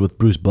episode with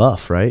Bruce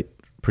Buff, right?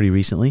 Pretty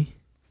recently?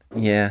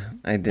 Yeah,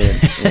 I did.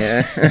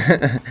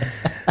 Yeah.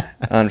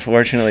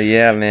 Unfortunately,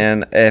 yeah,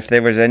 man. If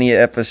there was any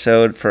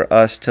episode for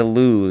us to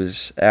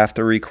lose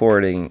after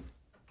recording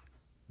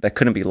that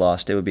couldn't be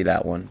lost, it would be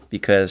that one.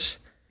 Because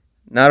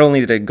not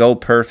only did it go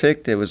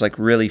perfect, it was like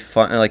really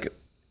fun. Like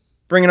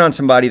bringing on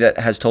somebody that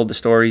has told the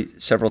story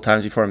several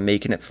times before and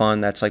making it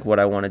fun. That's like what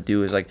I want to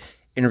do, is like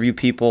interview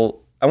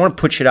people. I want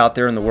to put shit out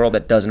there in the world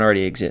that doesn't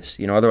already exist.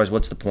 You know, otherwise,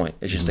 what's the point?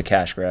 It's just a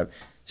cash grab.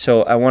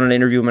 So I wanted to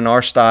interview him in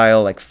our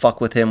style, like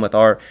fuck with him with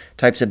our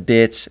types of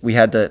bits. We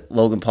had the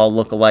Logan Paul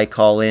lookalike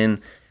call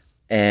in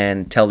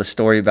and tell the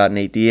story about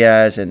Nate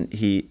Diaz, and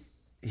he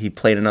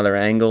played another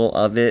angle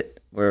of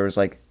it where it was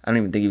like, I don't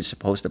even think he was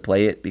supposed to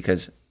play it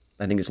because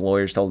I think his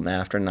lawyers told him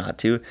after not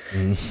to.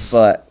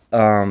 But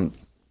yeah,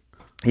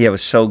 it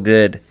was so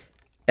good.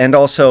 And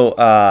also,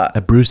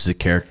 Bruce is a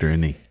character,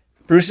 isn't he?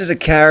 Bruce is a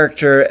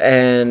character,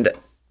 and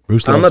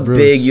I'm a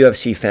big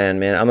UFC fan,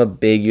 man. I'm a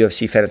big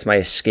UFC fan. It's my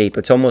escape.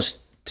 It's almost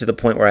to the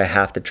point where I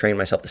have to train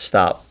myself to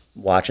stop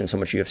watching so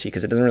much UFC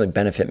because it doesn't really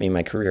benefit me in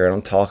my career. I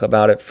don't talk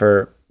about it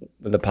for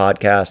the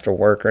podcast or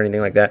work or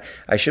anything like that.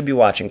 I should be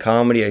watching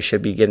comedy. I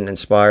should be getting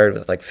inspired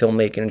with like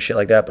filmmaking and shit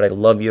like that, but I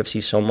love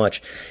UFC so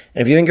much.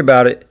 And if you think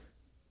about it,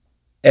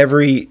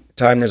 every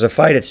time there's a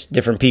fight, it's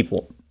different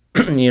people,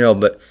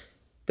 but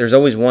there's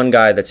always one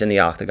guy that's in the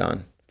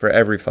octagon for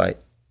every fight.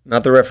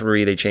 Not the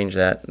referee, they change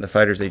that. The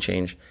fighters, they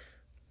change.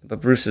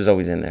 But Bruce is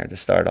always in there to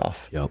start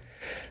off. Yep.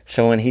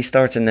 So when he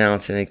starts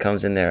announcing, he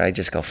comes in there, I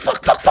just go,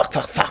 fuck, fuck, fuck,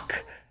 fuck,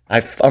 fuck.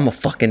 I'm a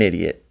fucking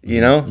idiot,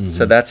 Mm-hmm.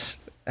 So that's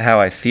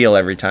how I feel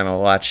every time I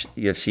watch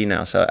UFC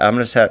now. So I'm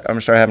gonna start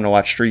having to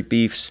watch street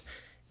beefs,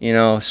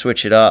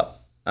 switch it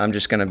up. I'm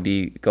just gonna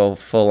go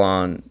full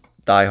on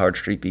diehard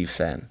street beef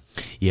fan.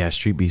 Yeah,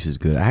 street beefs is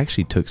good. I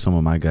actually took some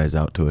of my guys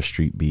out to a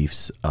street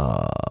beefs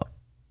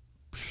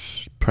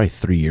probably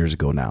 3 years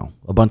ago now.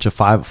 A bunch of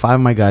five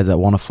of my guys that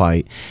want to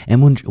fight.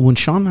 And when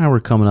Sean and I were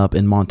coming up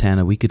in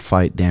Montana, we could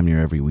fight damn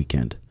near every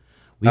weekend.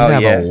 We would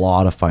have a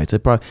lot of fights. I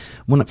probably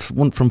when it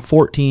went from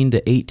 14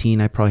 to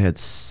 18, I probably had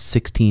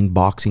 16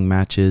 boxing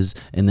matches,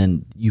 and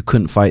then you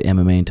couldn't fight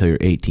MMA until you're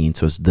 18.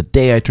 So it's the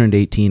day I turned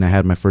 18, I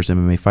had my first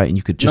MMA fight, and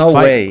you could just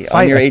fight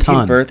on your 18th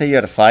ton. birthday, you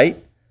had a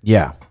fight?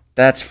 Yeah.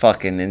 That's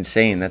fucking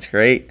insane. That's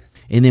great.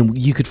 And then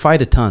you could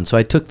fight a ton. So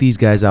I took these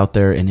guys out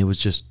there, and it was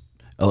just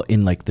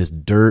in like this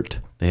dirt.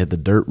 They had the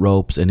dirt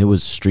ropes, and it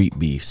was street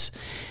beefs.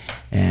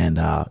 And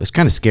it's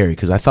kind of scary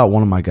because I thought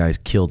one of my guys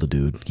killed a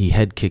dude. He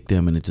head kicked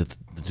him, and the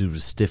dude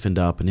was stiffened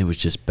up, and it was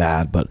just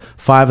bad. But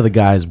 5 of the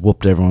guys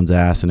whooped everyone's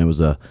ass, and it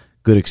was a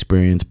good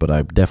experience. But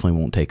I definitely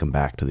won't take them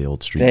back to the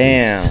old street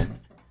beefs. Damn,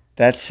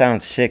 that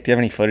sounds sick. Do you have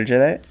any footage of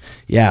that?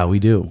 Yeah, we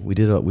do. We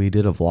did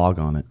a vlog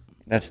on it.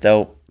 That's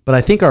dope. But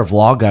I think our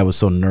vlog guy was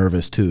so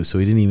nervous too, so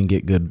he didn't even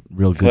get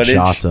real good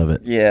shots of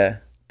it. Yeah.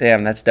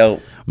 Damn, that's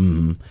dope.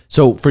 Mm-hmm.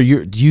 So do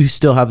you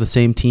still have the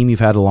same team you've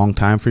had a long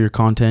time for your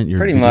content? Your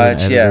pretty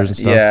much, yeah. And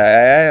stuff?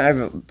 Yeah, I have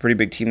a pretty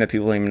big team that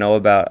people don't even know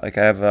about. Like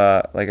I have,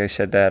 like I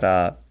said,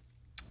 that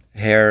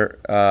hair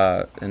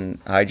and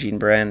hygiene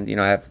brand.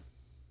 I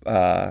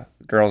have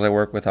girls I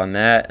work with on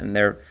that, and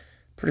they're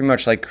pretty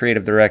much like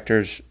creative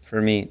directors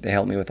for me. They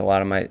help me with a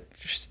lot of my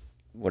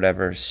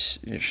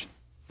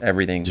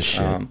everything. Just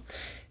shit.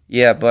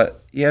 Yeah,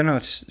 but no,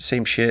 it's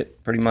same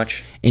shit pretty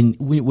much. And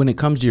when it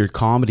comes to your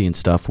comedy and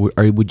stuff,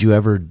 would you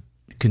ever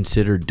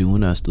consider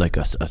doing a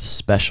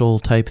special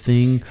type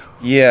thing?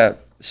 Yeah.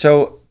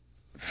 So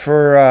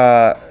for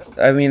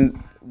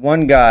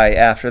one guy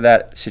after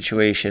that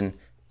situation,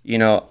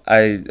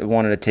 I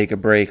wanted to take a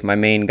break. My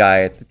main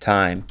guy at the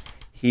time,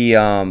 he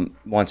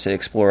wants to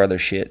explore other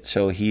shit.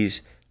 So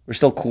we're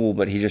still cool,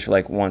 but he just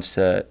like wants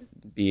to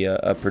be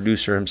a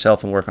producer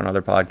himself and work on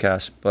other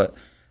podcasts. But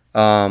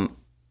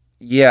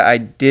yeah, I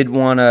did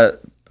want to.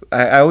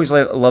 I always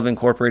love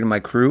incorporating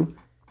my crew,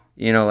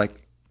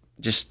 like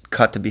just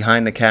cut to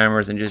behind the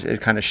cameras and just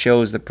it kind of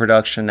shows the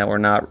production that we're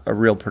not a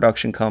real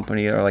production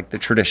company or like the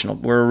traditional.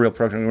 We're a real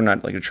production. We're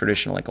not like a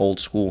traditional like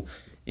old school,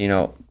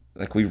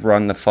 like we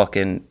run the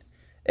fucking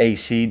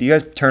AC. Do you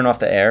guys turn off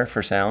the air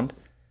for sound?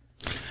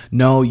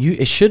 No,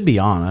 it should be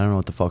on. I don't know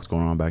what the fuck's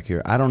going on back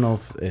here. I don't know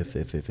if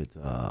it's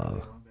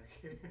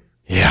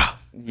yeah.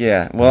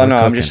 Yeah. Well, no,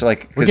 I'm just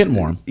like we're getting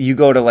warm. You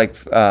go to like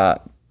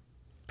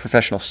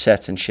professional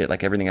sets and shit,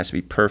 like everything has to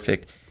be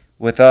perfect.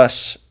 With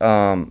us,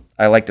 I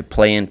like to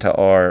play into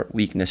our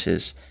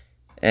weaknesses.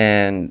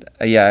 And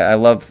I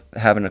love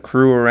having a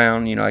crew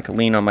around. I can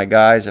lean on my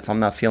guys if I'm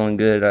not feeling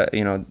good.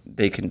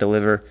 They can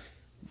deliver.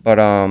 But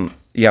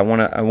I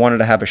wanted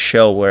to have a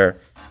show where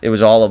it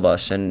was all of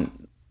us, and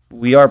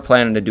we are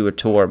planning to do a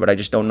tour, but I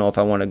just don't know if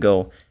I want to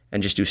go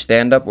and just do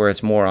stand up where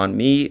it's more on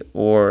me,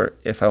 or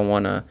if I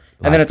want to.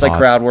 And then it's like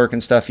crowd work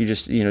and stuff. You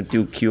just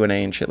do Q&A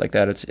and shit like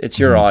that. It's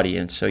your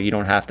audience, so you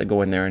don't have to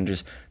go in there and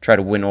just try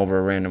to win over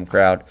a random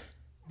crowd.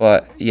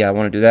 But yeah, I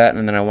want to do that,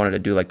 and then I wanted to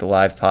do like the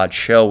live pod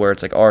show where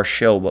it's like our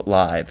show but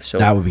live. So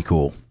that would be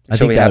cool. I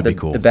think that would be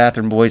cool. The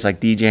bathroom boys like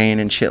DJing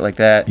and shit like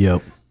that.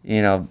 Yep.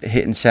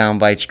 Hitting sound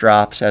bites,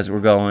 drops as we're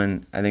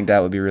going. I think that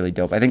would be really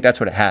dope. I think that's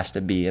what it has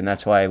to be, and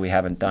that's why we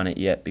haven't done it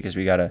yet, because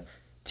we got to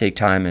take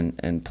time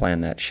and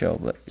plan that show.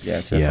 But yeah,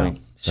 it's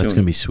definitely soon. That's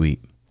gonna be sweet.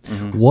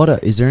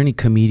 Mm-hmm. Is there any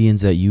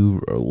comedians that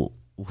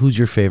who's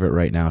your favorite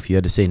right now? If you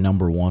had to say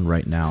number one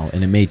right now,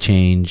 and it may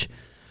change.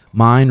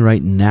 Mine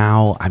right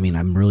now,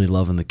 I'm really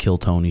loving the Kill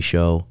Tony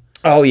show.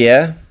 Oh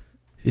yeah,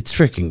 it's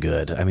freaking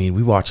good.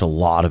 We watch a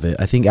lot of it.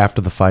 I think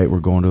after the fight, we're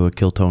going to a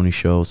Kill Tony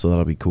show, so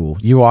that'll be cool.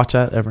 You watch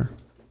that ever?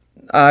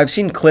 I've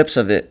seen clips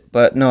of it,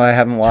 but no, I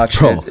haven't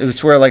watched it.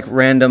 It's where like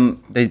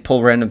they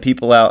pull random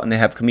people out and they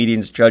have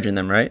comedians judging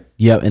them, right?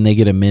 Yeah, and they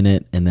get a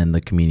minute, and then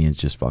the comedians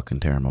just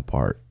fucking tear them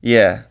apart.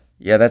 Yeah,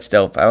 that's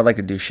dope. I would like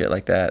to do shit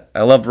like that.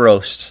 I love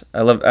roasts.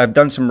 I've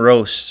done some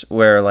roasts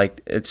where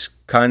like it's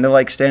kind of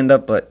like stand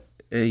up, but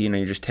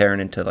you're just tearing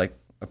into like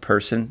a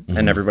person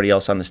and everybody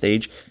else on the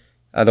stage.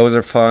 Those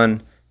are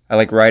fun. I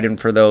like writing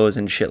for those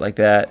and shit like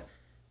that.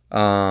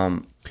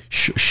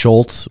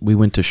 Schultz, we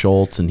went to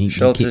Schultz, and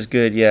Schultz is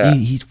good. Yeah,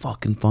 he's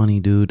fucking funny,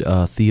 dude.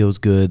 Theo's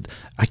good.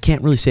 I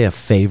can't really say a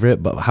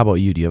favorite, but how about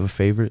you? Do you have a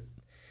favorite?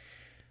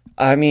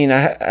 I mean,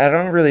 I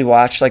don't really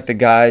watch like the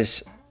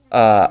guys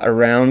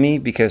around me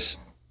because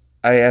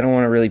I don't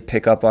want to really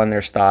pick up on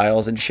their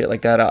styles and shit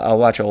like that. I'll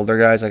watch older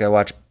guys. Like I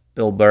watch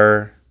Bill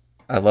Burr.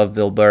 I love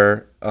Bill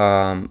Burr.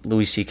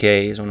 Louis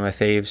C.K. is one of my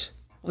faves.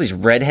 All these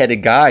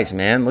redheaded guys,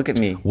 man. Look at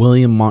me.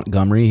 William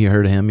Montgomery. You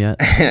heard of him yet?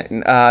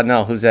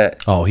 No. Who's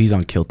that? Oh, he's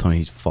on Kill Tony.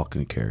 He's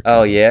fucking a character.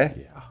 Oh yeah.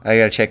 I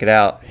gotta check it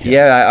out.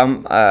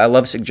 Yeah, I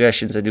love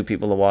suggestions. I do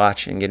people to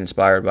watch and get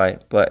inspired by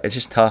it, but it's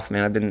just tough,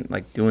 man. I've been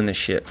like doing this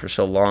shit for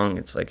so long.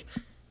 It's like,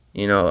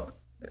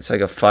 it's like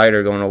a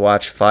fighter going to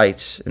watch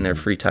fights in their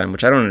free time,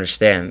 which I don't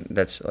understand.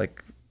 That's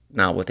like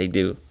not what they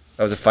do. If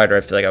I was a fighter,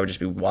 I feel like I would just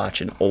be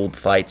watching old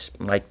fights,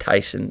 Mike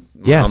Tyson.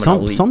 Yeah,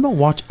 Muhammad Ali. some don't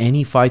watch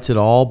any fights at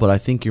all, but I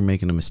think you're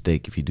making a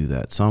mistake if you do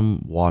that.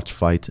 Some watch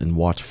fights and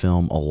watch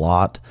film a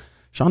lot.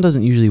 Sean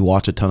doesn't usually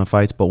watch a ton of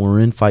fights, but when we're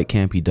in fight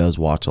camp, he does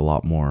watch a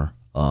lot more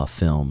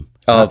film.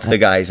 Of the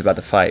guys about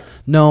to fight.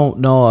 No,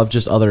 of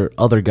just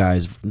other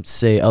guys.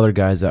 Say other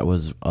guys that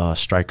was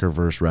striker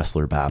versus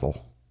wrestler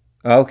battle.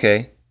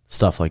 Okay.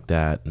 Stuff like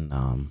that,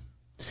 and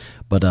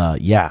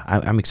yeah,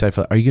 I'm excited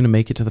for that. Are you going to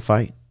make it to the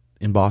fight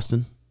in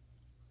Boston?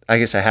 I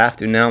guess I have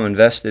to. Now I'm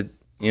invested,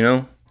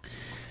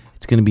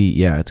 It's gonna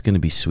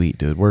be sweet,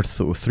 dude. We're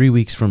 3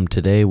 weeks from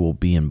today. We'll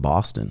be in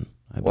Boston.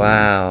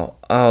 Wow.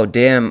 Oh,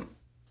 damn.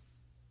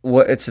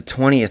 What? It's the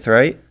 20th,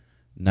 right?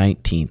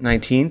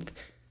 19th.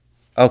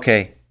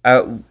 Okay.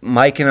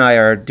 Mike and I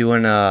are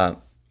doing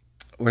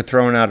we're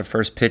throwing out a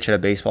first pitch at a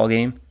baseball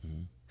game.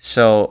 Mm-hmm.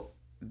 So,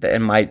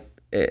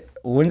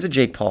 when's the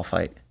Jake Paul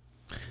fight?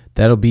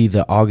 That'll be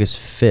the August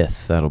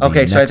 5th. That'll be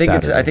okay. Next So I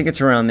think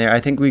it's around there. I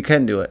think we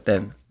can do it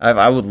then.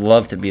 I would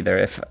love to be there.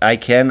 If I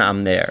can,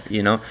 I'm there.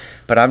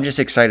 But I'm just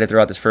excited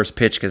throughout this first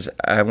pitch because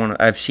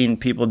I've seen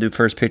people do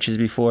first pitches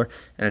before,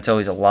 and it's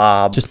always a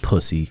lob. Just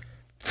pussy.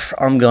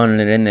 I'm gunning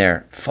it in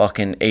there,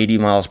 fucking 80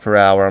 miles per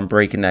hour. I'm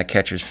breaking that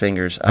catcher's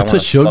fingers. That's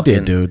what Shug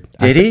did, dude.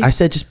 Did he? I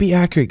said, just be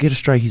accurate, get a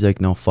strike. He's like,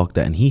 no, fuck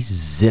that. And he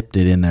zipped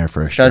it in there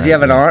for a strike. Does he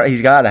have an arm?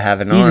 He's got to have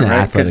an arm, He's an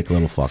right? athletic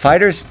little fucker.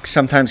 Fighters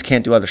sometimes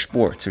can't do other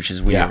sports, which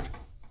is weird.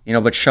 Yeah.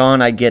 But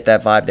Sean, I get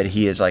that vibe that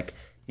he is like,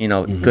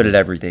 good at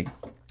everything.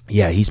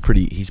 Yeah, he's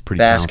pretty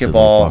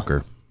Basketball,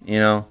 talented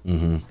little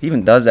fucker. He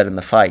even does that in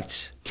the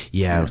fights.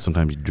 Yeah,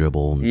 sometimes you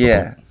dribble. And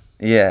yeah,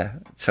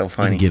 it's so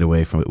funny. You can get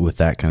away from it with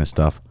that kind of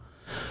stuff.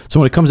 So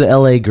when it comes to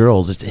LA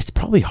girls, it's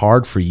probably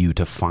hard for you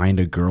to find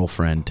a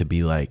girlfriend to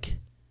be like.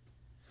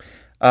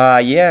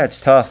 Yeah,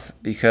 it's tough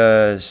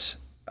because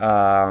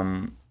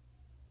time.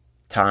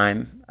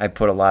 I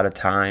put a lot of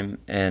time,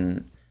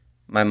 and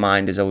my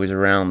mind is always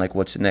around like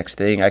what's the next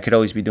thing. I could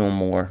always be doing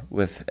more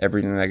with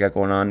everything that I got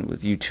going on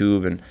with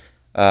YouTube and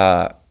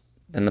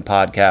then the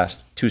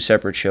podcast, 2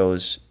 separate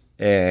shows,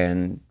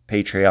 and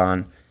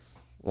Patreon,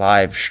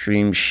 live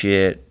stream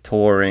shit,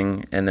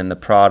 touring, and then the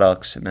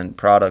products, and then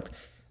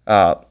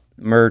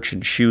merch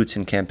and shoots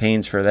and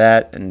campaigns for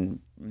that, and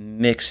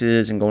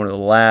mixes and going to the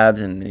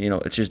labs, and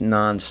it's just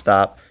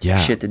nonstop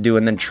shit to do.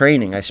 And then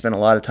training. I spent a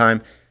lot of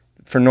time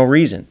for no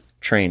reason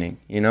training,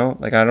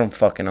 like I'm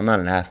not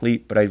an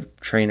athlete, but I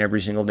train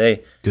every single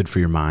day. Good for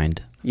your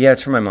mind. Yeah,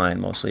 it's for my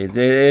mind mostly. It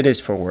is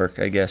for work,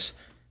 I guess,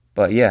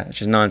 but yeah, it's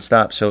just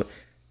nonstop. So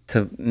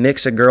to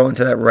mix a girl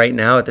into that right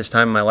now at this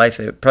time in my life,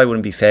 it probably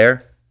wouldn't be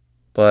fair,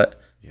 but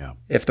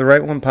if the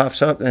right one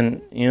pops up,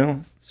 then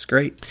it's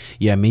great.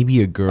 Yeah, maybe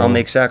a girl. I'll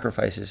make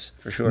sacrifices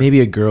for sure. Maybe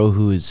a girl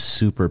who is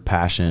super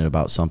passionate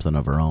about something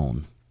of her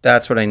own.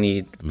 That's what I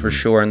need for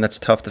sure, and that's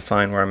tough to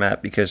find where I'm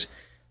at because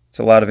it's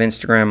a lot of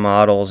Instagram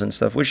models and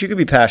stuff, which you could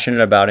be passionate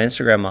about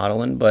Instagram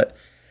modeling, but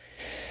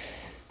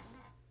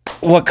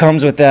what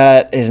comes with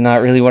that is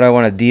not really what I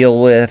want to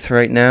deal with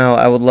right now.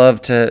 I would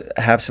love to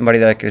have somebody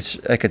that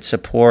I could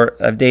support.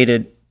 I've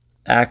dated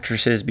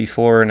actresses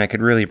before, and I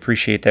could really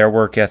appreciate their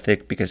work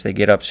ethic because they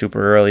get up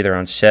super early. They're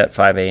on set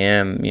 5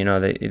 a.m.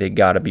 They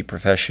got to be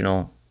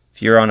professional.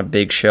 If you're on a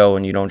big show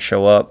and you don't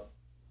show up,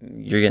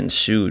 you're getting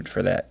sued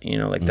for that.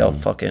 They'll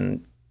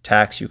fucking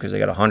tax you because they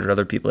got 100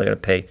 other people they got to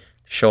pay to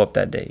show up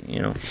that day.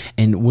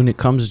 And when it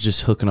comes to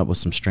just hooking up with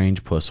some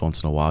strange puss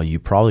once in a while, you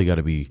probably got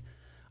to be,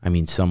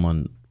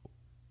 someone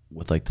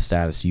with like the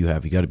status you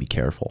have, you got to be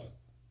careful.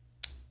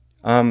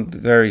 I'm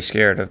very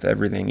scared of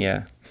everything.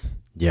 Yeah.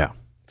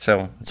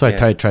 So that's why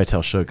I try to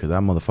tell Shug because that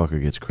motherfucker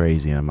gets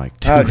crazy. And I'm like,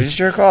 dude. Oh, just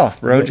jerk off,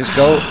 bro. Just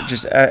go.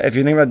 Just if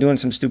you're thinking about doing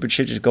some stupid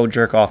shit, just go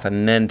jerk off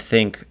and then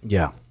think.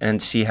 Yeah.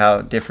 And see how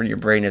different your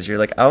brain is. You're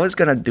like, I was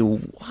gonna do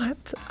what?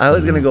 I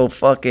was gonna go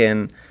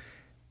fucking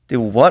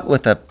do what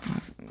with a?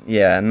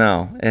 Yeah,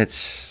 no.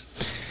 That's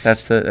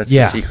the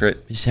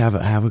secret. Just have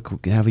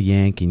a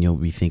yank and you'll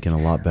be thinking a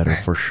lot better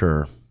for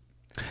sure.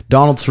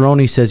 Donald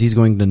Cerrone says he's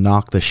going to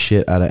knock the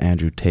shit out of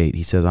Andrew Tate.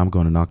 He says, I'm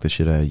going to knock the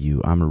shit out of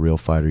you. I'm a real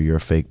fighter. You're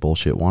a fake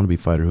bullshit wannabe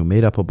fighter who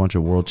made up a bunch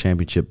of world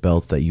championship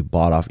belts that you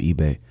bought off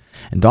eBay.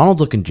 And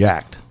Donald's looking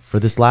jacked. For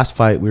this last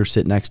fight, we were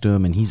sitting next to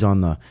him, and he's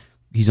on the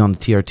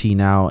TRT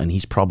now, and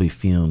he's probably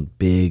feeling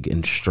big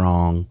and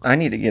strong. I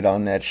need to get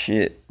on that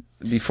shit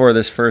before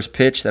this first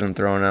pitch that I'm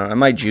throwing out. I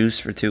might juice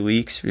for 2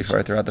 weeks before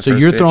I throw out the first pitch. So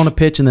you're throwing a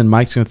pitch, and then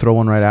Mike's going to throw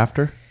one right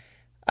after?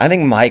 I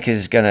think Mike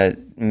is going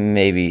to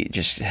maybe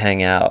just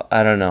hang out.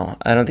 I don't know.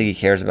 I don't think he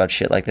cares about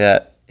shit like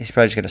that. He's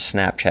probably just going to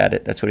Snapchat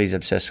it. That's what he's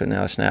obsessed with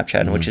now, is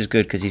Snapchatting, which is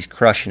good because he's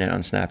crushing it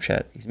on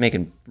Snapchat. He's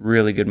making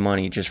really good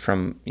money just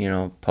from,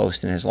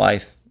 posting his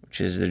life,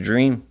 which is the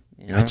dream.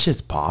 That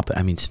shit's pop.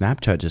 I mean,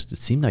 Snapchat it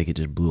seemed like it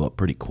just blew up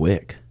pretty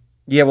quick.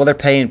 Yeah, well, they're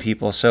paying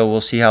people, so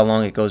we'll see how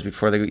long it goes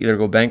before they either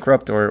go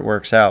bankrupt or it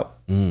works out.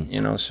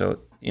 So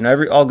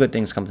all good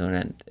things come to an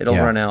end. It'll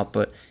run out,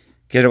 but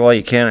get it while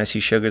you can. I see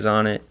Sugar's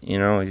on it.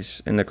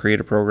 He's in the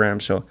creator program.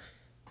 So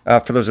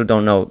for those who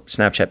don't know,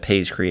 Snapchat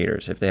pays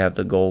creators if they have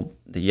the gold,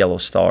 the yellow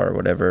star, or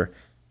whatever.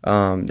 They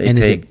run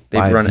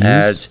views?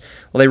 ads.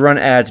 Well, they run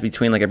ads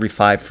between like every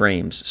 5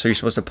 frames. So you're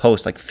supposed to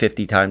post like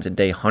 50 times a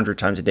day, 100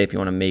 times a day if you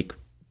want to make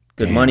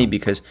good money,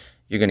 because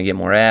you're going to get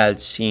more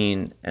ads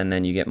seen, and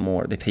then you get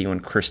more. They pay you in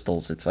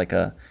crystals. It's like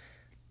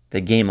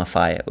they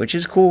gamify it, which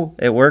is cool.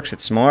 It works.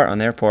 It's smart on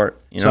their part.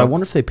 So I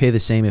wonder if they pay the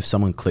same if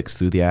someone clicks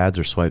through the ads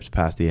or swipes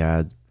past the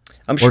ad.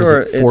 I'm or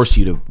sure does it force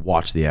you to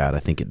watch the ad? I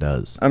think it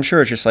does. I'm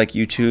sure it's just like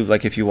YouTube.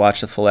 Like if you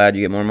watch the full ad,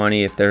 you get more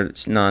money. If they're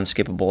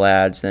non-skippable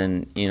ads,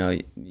 then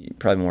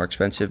probably more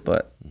expensive.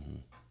 But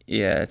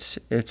yeah,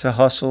 it's a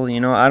hustle.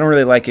 I don't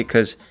really like it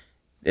because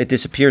it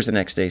disappears the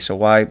next day. So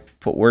why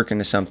put work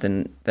into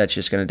something that's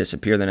just going to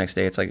disappear the next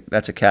day? It's like,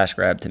 that's a cash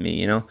grab to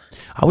me, I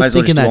was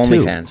thinking that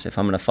too. OnlyFans if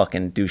I'm going to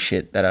fucking do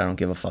shit that I don't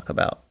give a fuck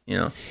about,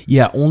 Yeah,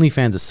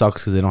 OnlyFans, it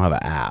sucks because they don't have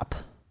an app.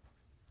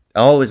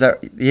 Oh, is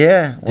that?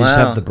 Yeah. They just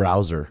have the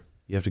browser.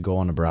 You have to go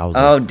on a browser.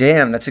 Oh,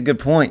 damn. That's a good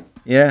point.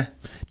 Yeah.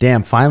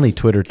 Damn, finally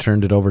Twitter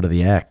turned it over to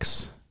the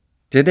X.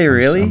 Did they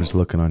really? I'm just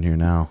looking on here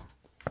now.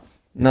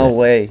 No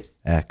way.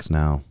 X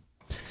now.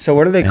 So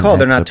what are they called?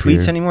 They're not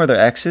tweets here. anymore. They're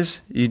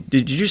X's. Did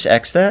you just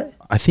X that?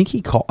 I think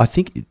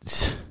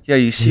it's. Yeah,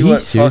 you see Did what?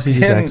 he seriously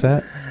just X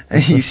that?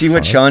 You see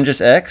what Sean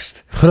just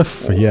X'd?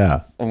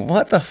 Yeah.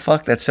 What the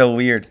fuck? That's so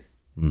weird.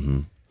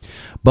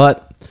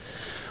 But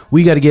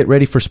we got to get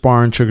ready for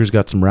sparring. Sugar's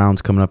got some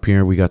rounds coming up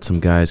here. We got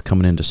some guys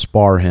coming in to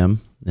spar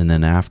him, and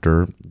then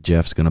after,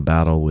 Jeff's gonna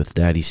battle with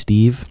Daddy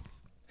Steve.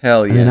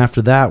 Hell yeah! And then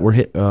after that,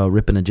 we're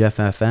ripping a Jeff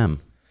FM,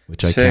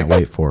 which I can't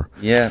wait for.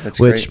 Yeah, that's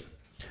great.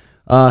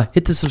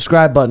 Hit the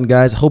subscribe button,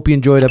 guys. Hope you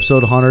enjoyed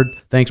episode 100.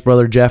 Thanks,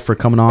 brother Jeff, for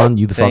coming on.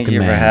 You the fucking man.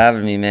 Thank you for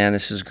having me, man.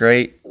 This was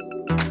great.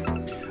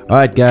 All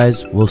right,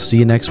 guys. We'll see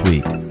you next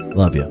week.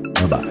 Love you.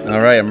 Bye-bye.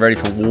 All right, I'm ready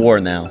for war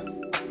now.